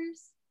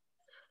Lakers.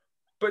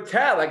 But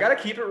Tab, I gotta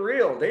keep it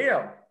real.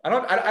 Damn,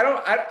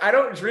 I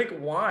don't drink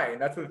wine.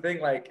 That's the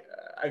thing. Like,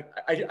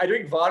 I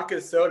drink vodka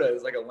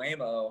sodas like a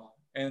lame-o,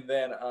 and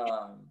then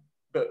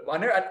but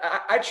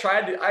I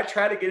tried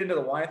to get into the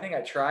wine thing.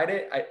 I tried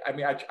it.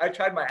 I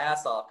tried my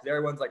ass off because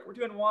everyone's like, we're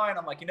doing wine.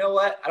 I'm like, you know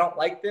what? I don't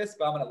like this,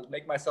 but I'm gonna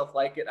make myself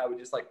like it. I would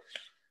just like.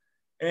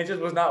 And it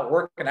just was not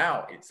working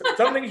out. It's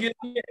something you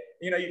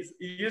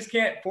just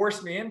can't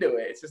force me into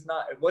it. It's just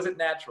not. It wasn't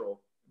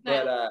natural.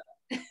 But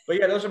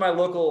yeah, those are my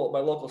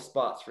local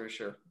spots for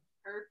sure.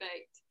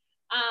 Perfect.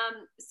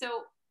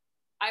 So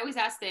I always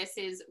ask this: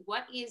 is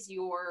what is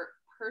your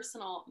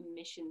personal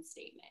mission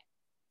statement?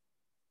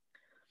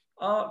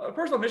 A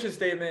personal mission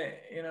statement,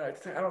 you know,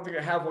 I don't think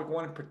I have like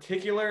one in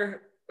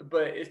particular,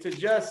 but it's to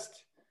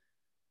just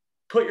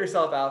put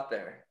yourself out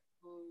there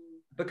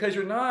because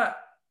you're not.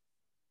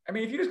 I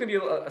mean, if you're just gonna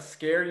be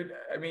scared,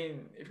 I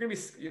mean, if you're gonna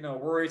be, you know,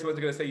 worried someone's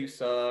gonna say you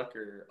suck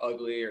or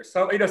ugly or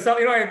something, you know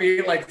what I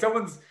mean? Like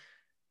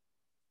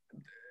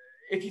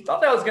if you thought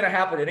that was gonna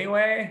happen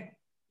anyway,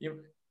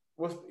 you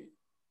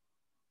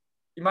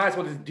might as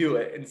well just do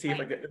it and see if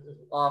like there's an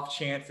off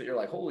chance that you're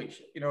like, holy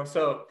shit, you know.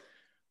 So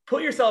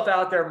put yourself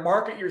out there,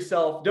 market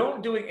yourself.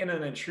 Don't do it in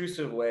an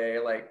intrusive way.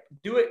 Like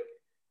do it,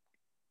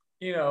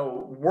 you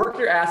know, work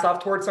your ass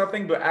off towards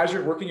something, but as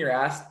you're working your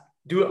ass,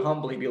 do it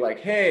humbly. Be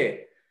like,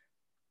 hey,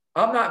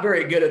 I'm not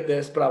very good at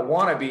this, but I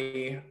want to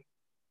be.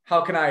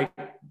 How can I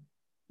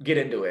get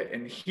into it?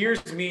 And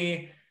here's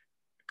me.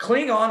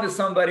 Cling on to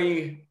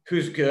somebody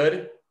who's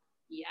good.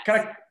 Yes.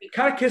 Kind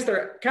of kiss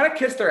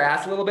their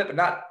ass a little bit, but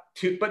not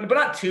too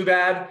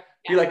bad.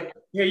 Yeah. Be like,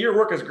 yeah, your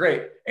work is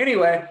great.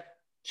 Anyway,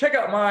 check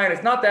out mine.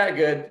 It's not that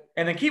good,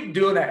 and then keep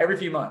doing that every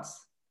few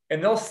months,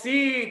 and they'll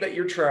see that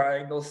you're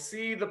trying. They'll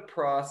see the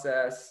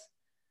process.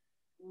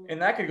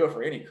 And that could go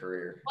for any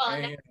career. Well,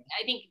 I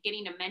think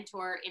getting a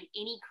mentor in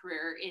any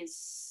career is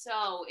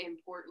so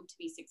important to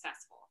be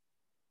successful.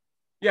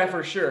 Yeah,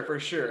 for sure, for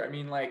sure. I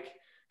mean, like,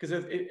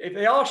 because if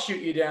they all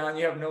shoot you down,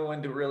 you have no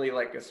one to really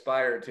like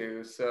aspire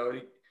to. So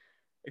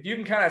if you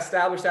can kind of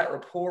establish that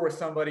rapport with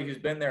somebody who's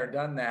been there,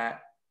 done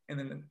that,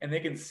 and they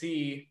can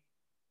see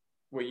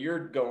what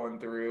you're going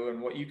through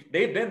and what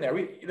they've been there.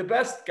 The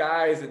best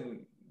guys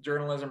in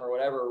journalism or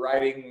whatever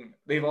writing,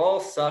 they've all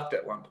sucked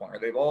at one point, or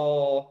they've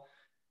all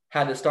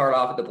had to start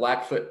off at the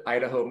Blackfoot,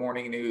 Idaho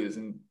Morning News,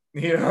 and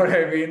you know what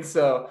I mean.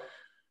 So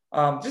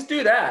just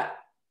do that.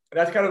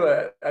 That's kind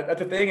of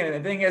that's a thing. And the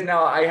thing is,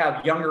 now I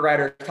have younger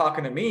writers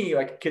talking to me,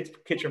 like kids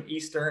from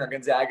Eastern or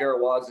Gonzaga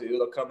or Wazoo.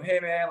 They'll come,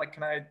 hey man, like,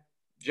 can I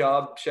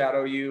job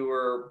shadow you,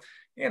 or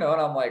you know?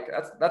 And I'm like,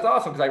 that's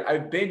awesome, because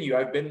I've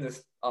been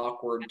this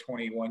awkward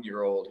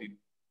 21-year-old who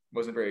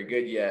wasn't very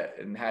good yet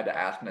and had to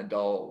ask an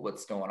adult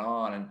what's going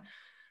on, and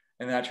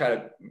then I try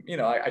to, you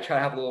know, I try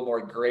to have a little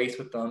more grace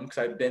with them because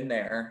I've been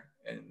there.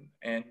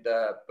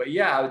 But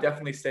yeah, I would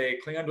definitely say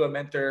cling onto a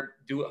mentor,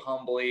 do it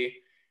humbly,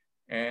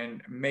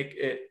 and make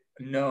it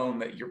known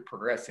that you're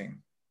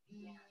progressing.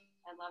 Yeah,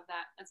 I love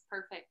that. That's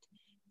perfect.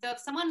 So if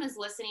someone is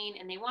listening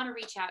and they want to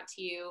reach out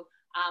to you,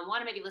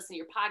 want to maybe listen to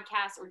your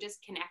podcast or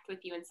just connect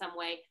with you in some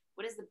way,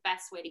 what is the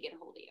best way to get a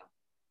hold of you?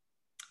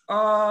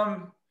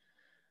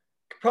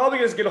 Probably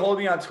just get a hold of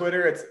me on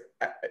Twitter. It's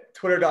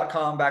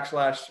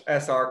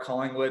twitter.com/SR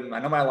Collingwood. And I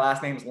know my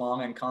last name's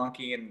long and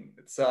conky and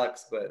it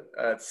sucks, but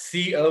it's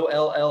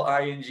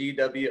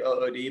COLLINGWOOD.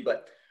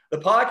 But the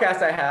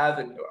podcast I have,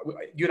 and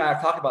you and I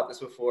have talked about this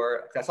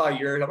before, I saw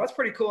yours. That's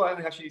pretty cool. I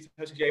actually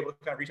able to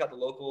kind of reach out to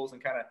locals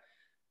and kind of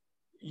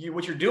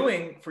what you're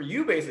doing for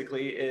you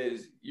basically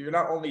is you're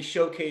not only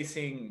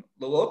showcasing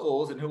the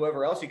locals and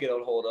whoever else you get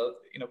a hold of,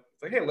 you know,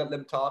 it's like, hey, let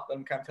them talk, let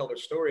them kind of tell their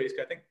stories.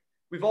 I think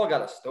we've all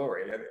got a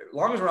story. As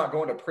long as we're not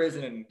going to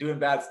prison and doing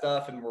bad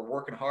stuff and we're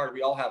working hard,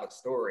 we all have a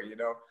story, you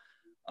know?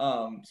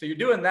 So you're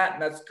doing that,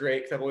 and that's great,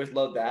 because I've always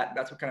loved that. And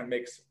that's what kind of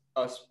makes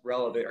us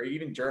relevant, or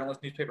even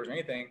journalists, newspapers, or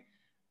anything.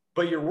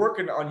 But you're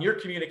working on your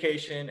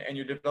communication and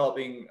you're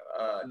developing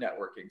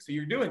networking. So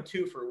you're doing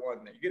 2 for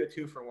 1 there. You get a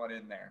 2 for 1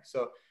 in there.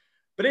 So,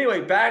 but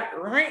anyway, back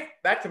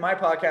to my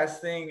podcast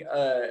thing.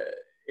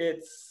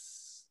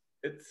 It's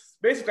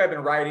basically, I've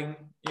been writing,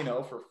 you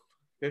know, for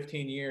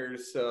 15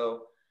 years.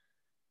 So,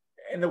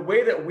 and the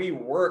way that we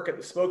work at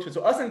the Spokesman,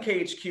 so us and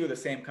KHQ are the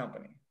same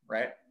company,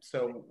 right?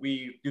 So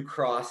we do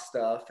cross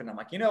stuff, and I'm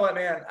like, you know what,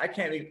 man, I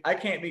can't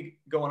be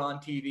going on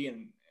TV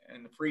and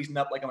freezing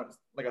up like I'm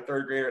like a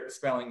 3rd grader at the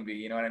spelling bee.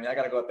 You know what I mean? I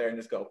got to go out there and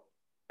just go.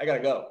 I got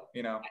to go,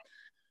 you know?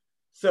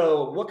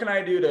 So what can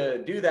I do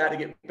to do that to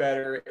get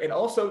better? And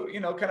also, you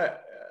know, kind of,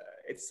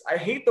 I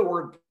hate the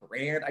word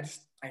brand.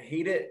 I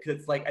hate it, because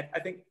it's like, I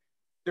think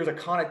there's a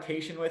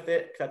connotation with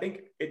it. Cause I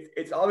think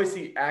it's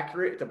obviously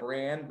accurate. It's a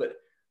brand, but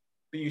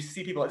you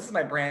see people like, this is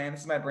my brand,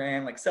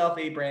 like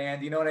selfie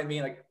brand. You know what I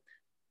mean? Like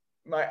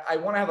I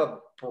want to have a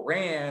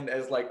brand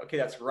as like, okay,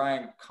 that's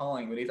Ryan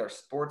Collingwood. He's our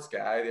sports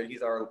guy.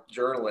 He's our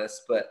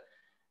journalist, but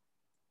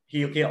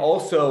he can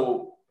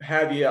also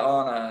have you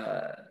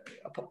on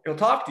he'll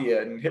talk to you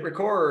and hit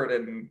record,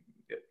 and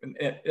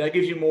that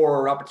gives you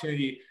more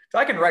opportunity. So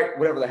I can write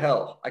whatever the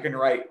hell. I can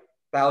write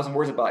 1,000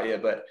 words about you,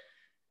 and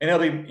it'll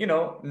be, you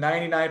know,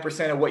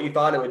 99% of what you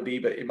thought it would be,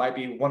 but it might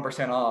be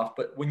 1% off.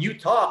 But when you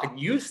talk and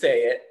you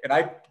say it, and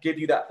I give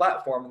you that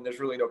platform, and there's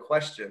really no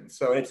question.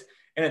 So it's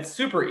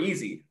super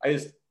easy. I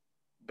just,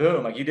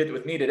 boom, like you did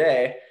with me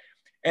today.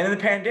 And in the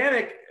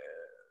pandemic,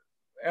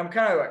 I'm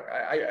kind of,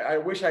 I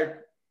wish I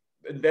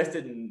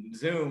invested in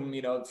Zoom,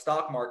 you know, the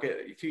stock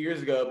market 2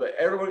 years ago, but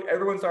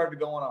everyone started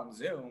going on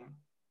Zoom.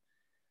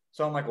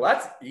 So I'm like, well,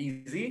 that's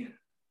easy,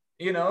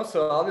 you know,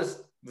 so I'll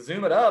just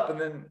Zoom it up, and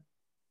then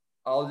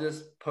I'll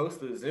just post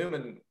the Zoom,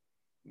 and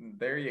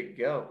there you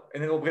go.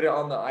 And then we'll get it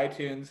on the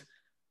iTunes.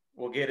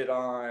 We'll get it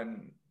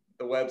on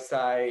the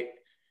website.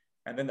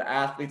 And then the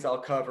athletes I'll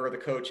cover, the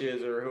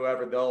coaches or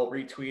whoever, they'll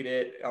retweet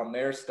it on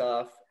their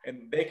stuff.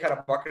 And they kind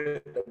of market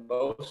it the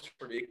most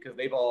for me, because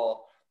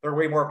they're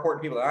way more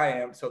important people than I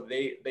am. So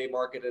they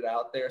market it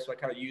out there. So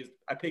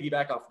I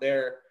piggyback off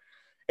there.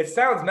 It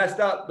sounds messed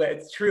up, but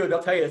it's true.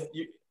 They'll tell you,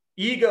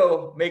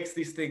 ego makes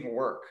these things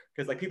work.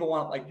 Because like people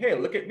want, like, hey,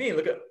 look at me.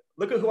 Look at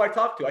who I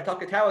talked to. I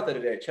talked to Tabitha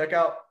today. Check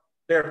out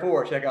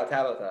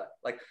Tabitha.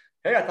 Like,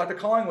 hey, I talked to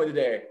Collingwood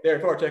today.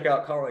 Therefore, check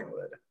out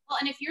Collingwood. Well,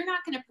 and if you're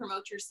not going to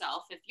promote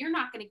yourself, if you're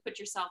not going to put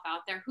yourself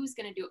out there, who's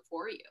going to do it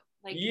for you?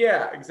 Like,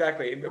 yeah,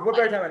 exactly. We're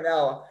better time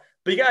now,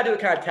 but you got to do it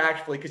kind of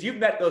tactfully, because you've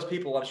met those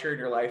people, I'm sure, in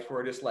your life who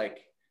are just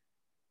like,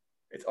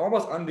 it's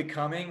almost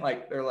unbecoming.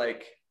 Like they're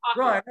like,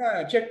 Ryan,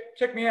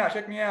 check me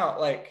out.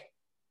 Like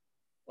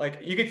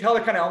you can tell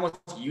they're kind of almost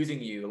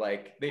using you.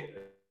 Like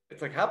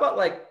it's like, how about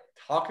like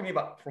talk to me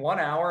for 1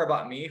 hour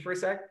about me for a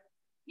sec?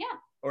 Yeah.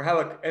 Or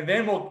and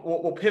then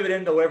we'll pivot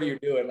into whatever you're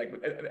doing. Like,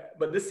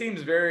 but this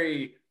seems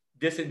very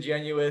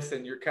disingenuous,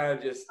 and you're kind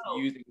of just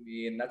using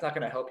me, and that's not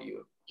going to help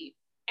you.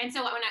 And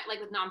so when I, like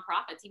with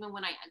nonprofits, even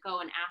when I go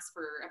and ask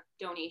for a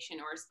donation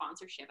or a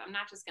sponsorship, I'm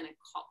not just going to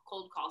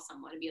cold call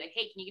someone and be like,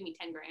 hey, can you give me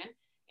 10 grand?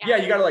 Yeah,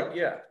 you got to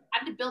I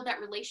have to build that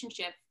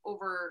relationship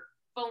over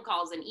phone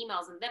calls and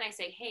emails. And then I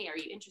say, hey, are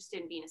you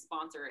interested in being a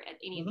sponsor at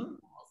any of these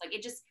calls? Like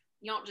it just,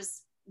 you don't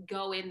just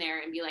go in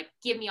there and be like,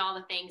 give me all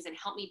the things and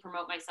help me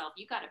promote myself.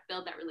 You got to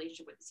build that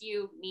relationship with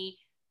you, me,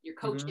 your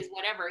coaches,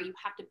 whatever. You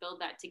have to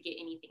build that to get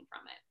anything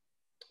from it.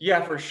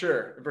 Yeah, for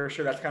sure. For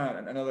sure. That's kind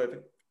of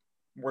another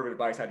word of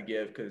advice I'd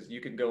give, because you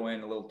can go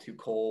in a little too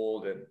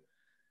cold and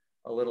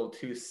a little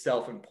too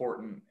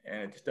self-important,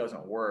 and it just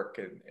doesn't work.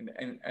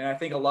 And I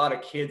think a lot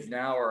of kids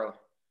now are,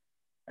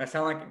 I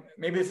sound like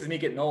maybe this is me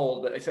getting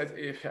old, but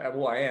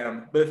well, I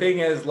am. But the thing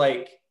is,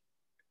 like,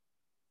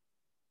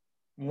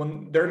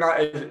 when they're not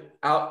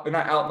out in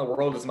the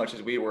world as much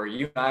as we were.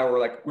 You and I were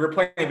like, we were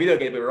playing video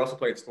games, but we were also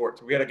playing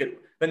sports. We had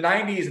the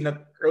 90s and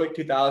the early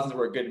 2000s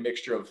were a good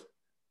mixture of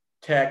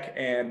tech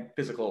and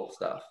physical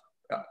stuff.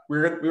 We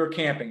were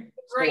camping.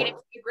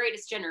 The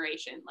greatest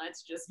generation.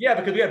 Let's just. Yeah,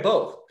 because we had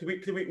both.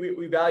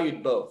 We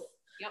valued both.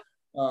 Yep.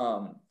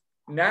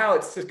 Now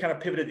it's just kind of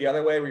pivoted the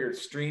other way, where you're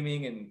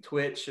streaming and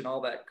Twitch and all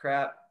that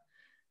crap.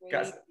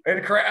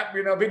 And crap,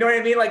 you know what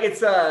I mean? Like,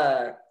 it's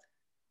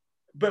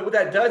but what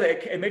that does,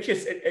 it makes you,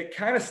 it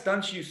kind of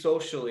stunts you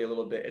socially a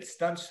little bit. It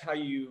stunts how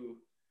you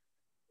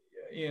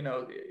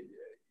know,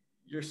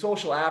 your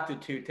social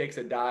aptitude takes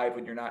a dive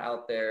when you're not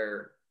out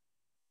there.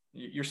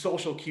 Your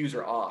social cues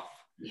are off.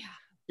 Yeah.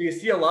 You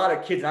see a lot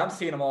of kids, and I'm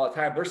seeing them all the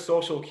time, their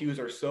social cues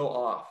are so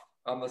off.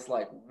 I'm just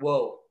like,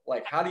 whoa,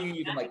 like, how do you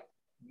even like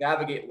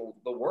navigate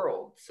the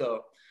world?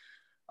 So,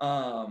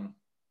 but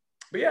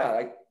yeah,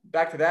 like,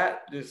 back to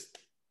that, just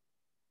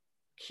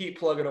keep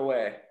plugging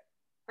away.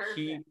 Perfect.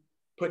 Keep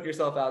putting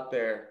yourself out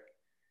there.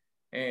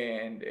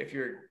 And if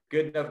you're a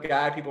good enough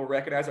guy, people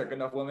recognize, or a good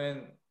enough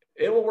woman,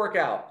 it will work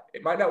out.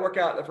 It might not work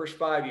out the first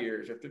 5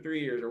 years or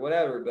 3 years or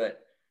whatever,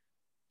 but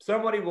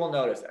somebody will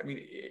notice. I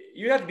mean,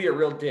 you have to be a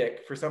real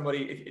dick for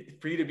somebody,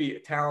 for you to be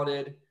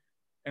talented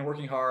and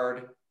working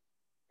hard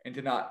and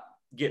to not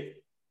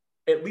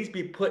at least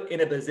be put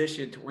in a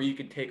position to where you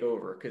can take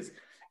over. Because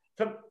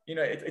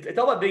it's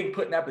all about being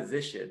put in that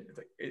position.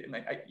 It's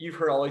like, you've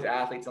heard all these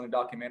athletes on the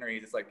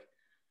documentaries. It's like,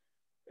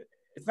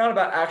 it's not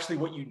about actually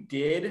what you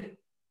did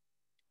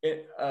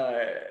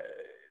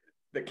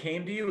that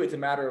came to you. It's a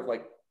matter of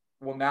like,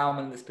 well, now I'm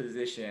in this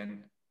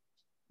position.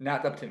 Now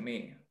it's up to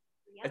me.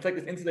 Yep. It's like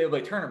this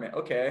NCAA tournament.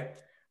 Okay.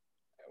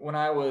 When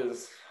I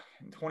was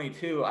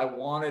 22, I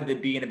wanted to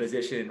be in a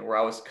position where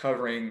I was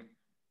covering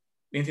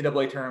the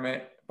NCAA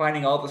tournament,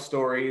 finding all the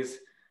stories,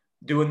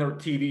 doing the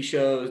TV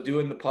shows,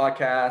 doing the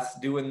podcasts,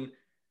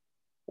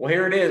 well,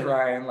 here it is,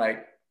 Ryan.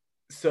 Like,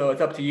 so it's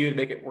up to you to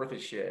make it worth a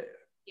shit.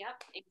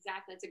 Yep,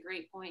 exactly. That's a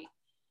great point.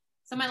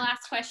 So my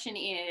last question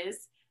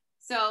is,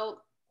 so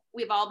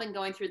we've all been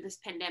going through this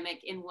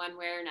pandemic in one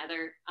way or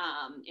another.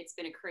 It's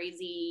been a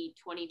crazy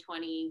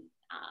 2020,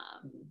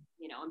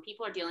 and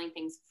people are dealing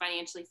things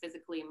financially,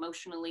 physically,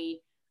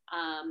 emotionally.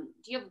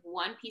 Do you have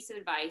one piece of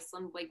advice,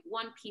 like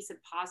one piece of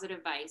positive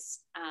advice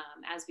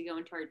as we go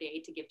into our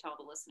day to give to all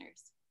the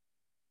listeners?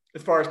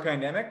 As far as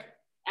pandemic?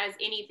 As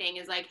anything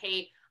is like,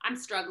 hey, I'm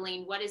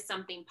struggling. What is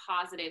something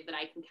positive that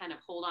I can kind of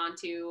hold on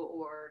to,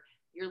 or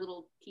your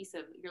little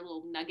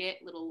nugget,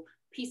 little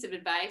piece of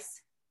advice,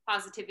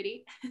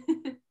 positivity?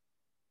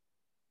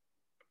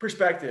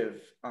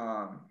 Perspective.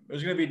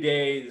 There's going to be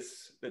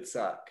days that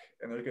suck,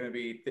 and there's going to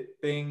be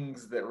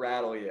things that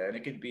rattle you, and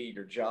it could be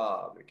your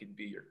job, it could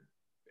be your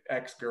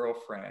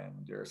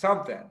ex-girlfriend or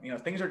something.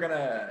 Things are going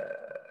to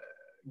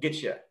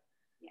get you.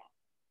 Yeah.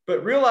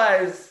 But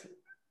realize,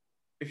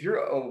 if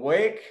you're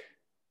awake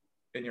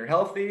and you're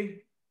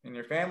healthy and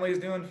your family's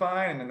doing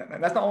fine,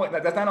 and that's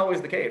not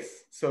always the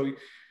case. So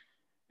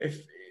if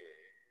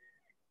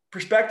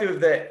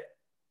perspective that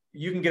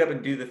you can get up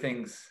and do the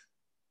things,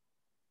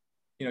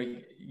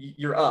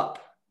 you're up,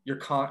 you're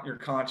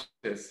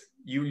conscious,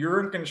 you're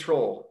in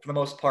control for the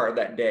most part of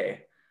that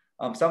day.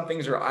 Some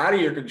things are out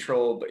of your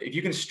control, but if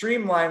you can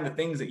streamline the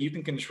things that you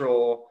can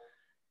control,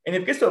 and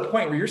if it gets to a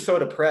point where you're so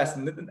depressed,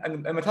 and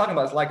I'm talking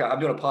about, it's like, I'm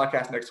doing a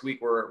podcast next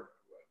week where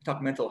we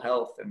talk mental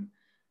health and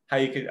how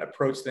you could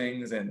approach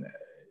things. And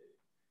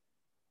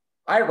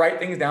I write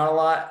things down a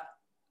lot.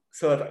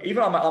 So if,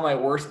 even on my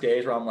worst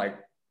days where I'm like,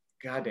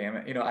 God damn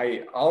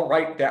it, I'll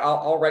write down,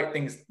 I'll write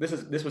things. This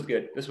was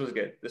good. This was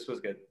good. This was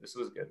good. This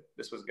was good.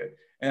 This was good.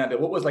 And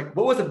what was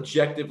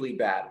objectively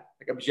bad?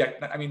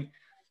 I mean,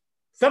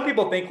 some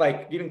people think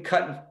like getting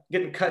cut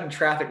in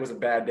traffic was a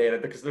bad day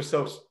because they're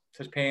such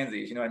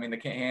pansies. You know what I mean? They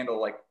can't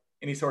handle like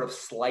any sort of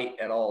slight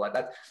at all. Like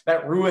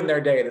that ruined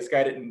their day. This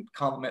guy didn't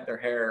compliment their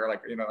hair.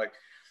 Like, like,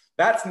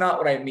 that's not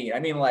what I mean. I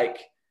mean, like,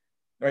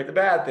 right, the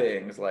bad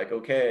things, like,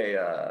 okay,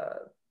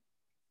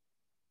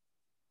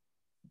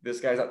 this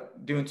guy's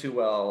not doing too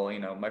well.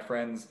 My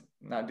friend's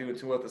not doing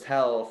too well with his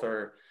health,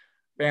 or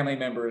family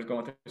members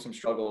going through some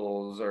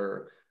struggles,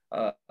 or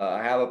I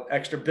have an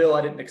extra bill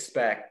I didn't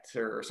expect,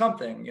 or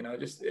something.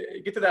 Just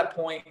get to that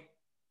point.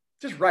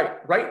 Just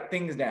write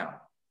things down.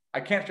 I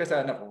can't stress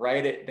that enough.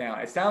 Write it down.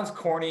 It sounds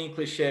corny,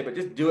 cliche, but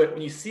just do it.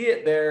 When you see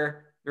it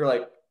there, you're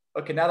like,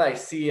 okay, now that I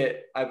see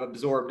it, I've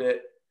absorbed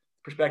it.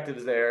 Perspective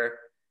is there.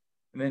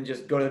 And then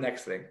just go to the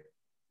next thing.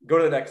 Go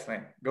to the next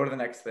thing. Go to the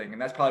next thing.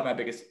 And that's probably my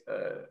biggest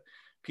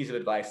piece of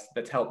advice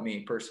that's helped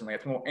me personally.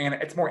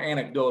 It's more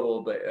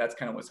anecdotal, but that's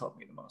kind of what's helped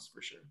me the most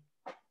for sure.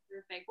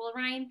 Perfect. Well,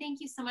 Ryan,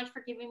 thank you so much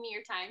for giving me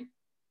your time.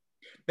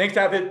 Thanks,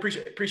 David.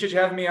 Appreciate you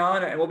having me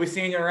on, and we'll be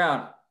seeing you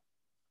around.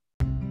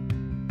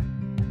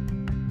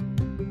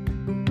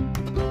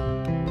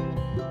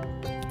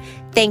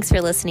 Thanks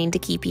for listening to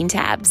Keeping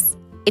Tabs.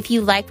 If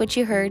you like what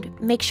you heard,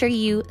 make sure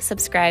you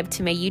subscribe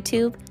to my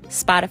YouTube,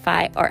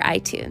 Spotify, or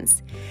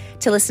iTunes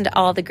to listen to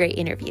all the great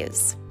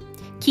interviews.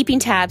 Keeping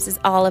Tabs is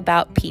all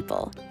about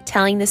people,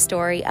 telling the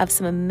story of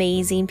some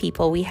amazing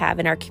people we have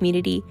in our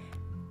community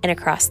and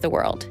across the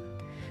world.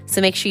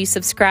 So make sure you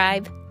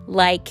subscribe,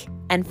 like,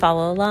 and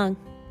follow along.